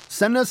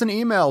 Send us an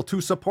email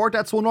to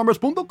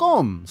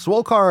support@swolenormers.com.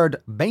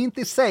 Swolecard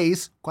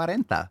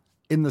 2640.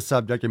 In the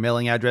subject, your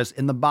mailing address.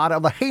 In the body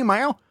of the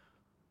email,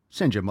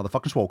 send your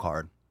motherfucking swole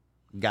card.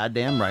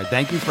 Goddamn right.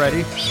 Thank you,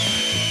 Freddie.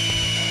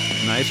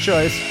 Nice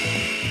choice.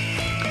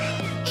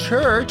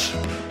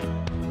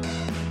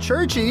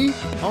 Churchy.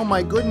 Oh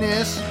my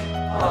goodness.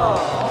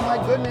 Oh my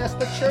goodness,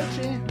 the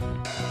churchy.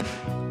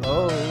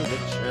 Oh, the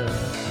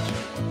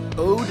church.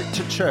 Ode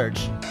to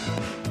church.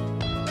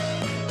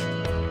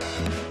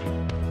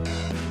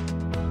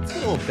 Let's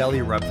get a little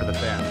belly rub for the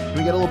fam. Can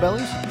we get a little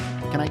bellies?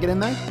 Can I get in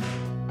there?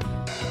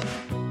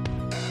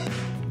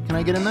 Can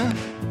I get in there?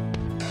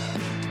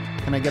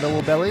 Can I get a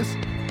little bellies?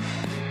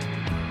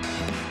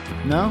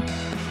 No?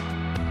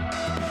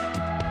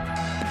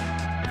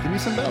 Give me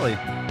some belly.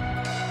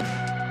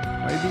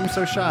 Why are you being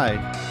so shy?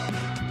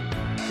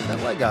 Get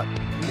that leg up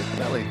and get the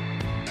belly.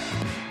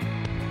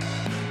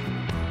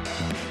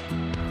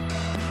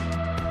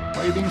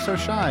 Why are you being so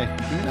shy?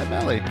 Give me that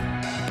belly.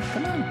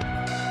 Come on.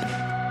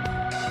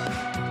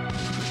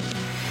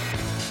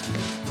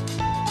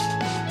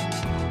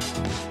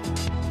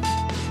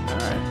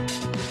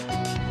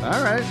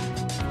 All right.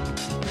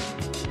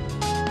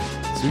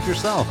 Suit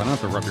yourself. I don't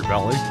have to rub your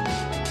belly.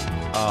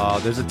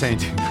 There's a taint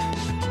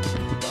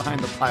behind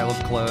the pile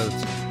of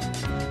clothes.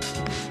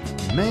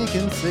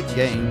 Making sick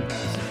games.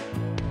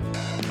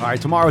 All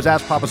right, tomorrow's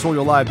Ask Papa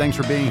Swoler Live. Thanks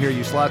for being here,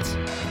 you sluts.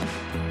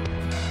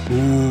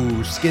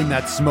 Ooh, skin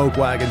that smoke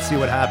wagon, see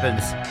what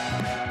happens.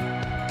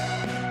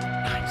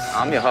 Nice.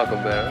 I'm your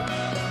huckleberry.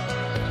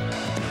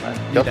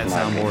 Need that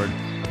soundboard.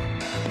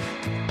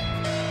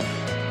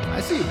 I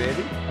see you,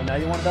 baby. And now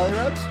you want belly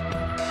rubs?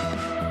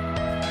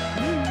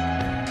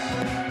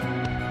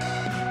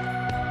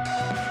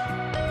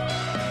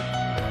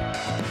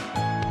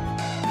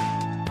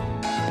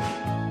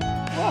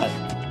 What?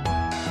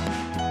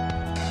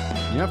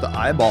 You don't have to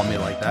eyeball me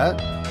like that.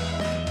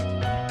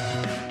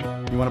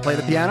 You want to play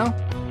the piano?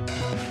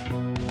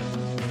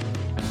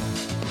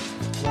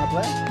 You want to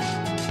play?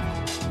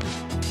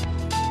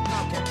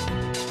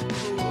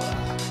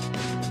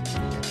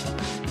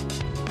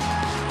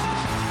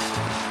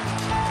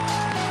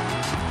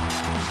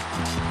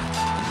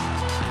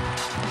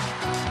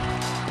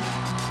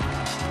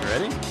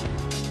 Ready?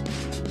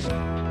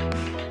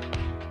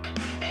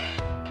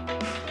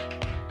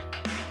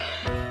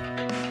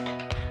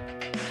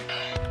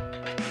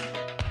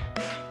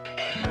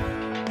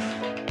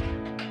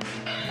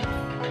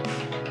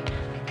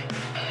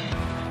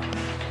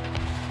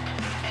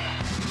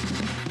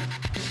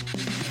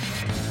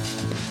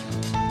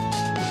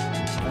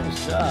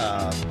 Nice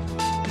job.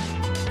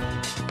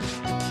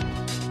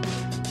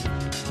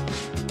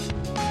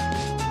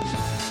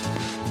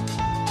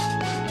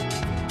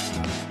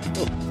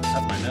 Oh,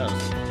 that's my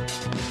nose.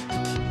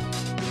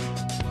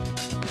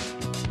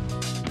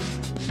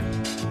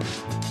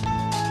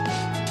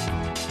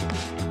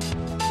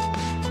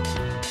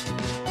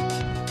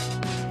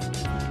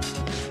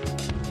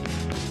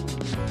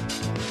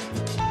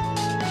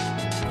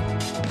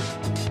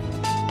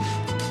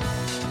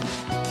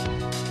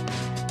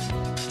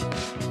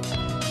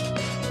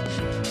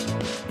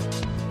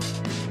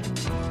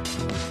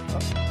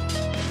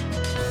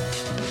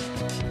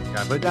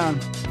 Gotta put it down.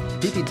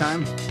 Pee-pee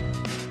time.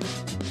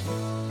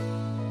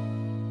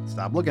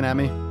 Stop looking at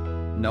me.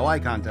 No eye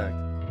contact.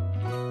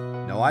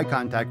 No eye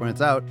contact when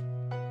it's out.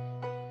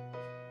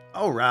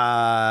 All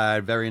right.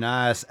 Very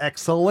nice.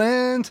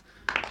 Excellent.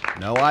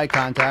 No eye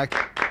contact.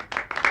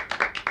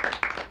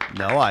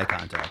 No eye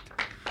contact.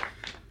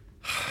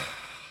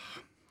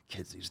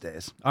 Kids these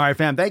days. All right,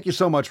 fam. Thank you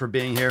so much for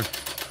being here.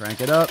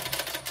 Crank it up.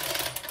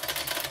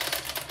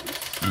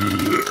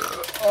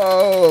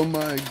 Oh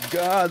my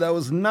God, that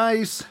was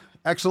nice.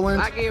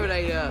 Excellent. I gave it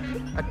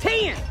a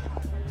 10.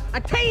 A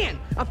 10.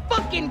 A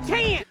fucking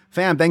 10.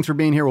 Fam, thanks for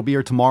being here. We'll be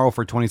here tomorrow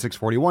for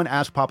 2641.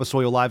 Ask Papa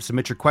Swoler Live.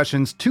 Submit your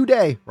questions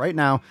today, right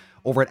now,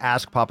 over at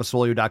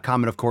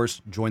AskPapaSwoler.com. And of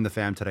course, join the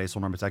fam today,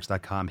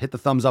 SoulNumberText.com. Hit the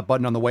thumbs up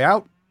button on the way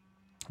out.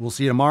 We'll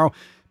see you tomorrow.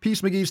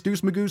 Peace, McGee's,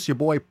 Deuce Magoose, your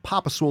boy,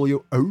 Papa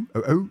Swoler.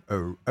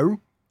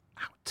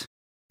 Out.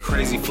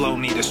 Crazy flow,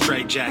 need a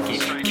straight jacket.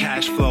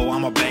 Cash flow,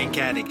 I'm a bank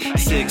addict.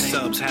 6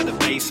 subs, had the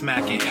bass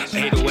smacking.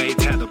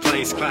 808s, had the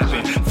place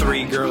clapping.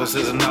 3 girls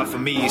is enough for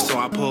me, so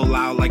I pull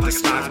out like the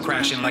stock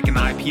crashing. Like an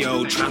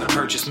IPO, trying to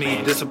purchase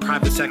me. This a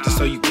private sector,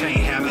 so you can't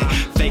have it.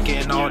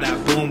 Faking all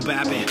that boom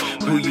bapping.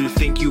 Who you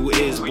think you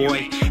is,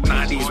 boy?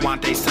 90s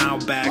want they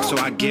sound back, so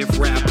I give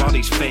rap all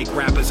these fake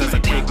rappers as I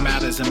take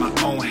matters in my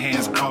own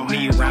hands. I don't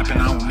need rapping,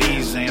 I don't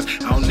need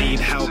Zans. I don't need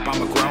help,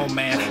 I'm a grown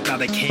man. Now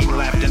they king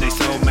left and they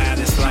so mad,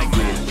 it's like...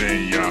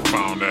 Then y'all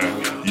found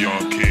out.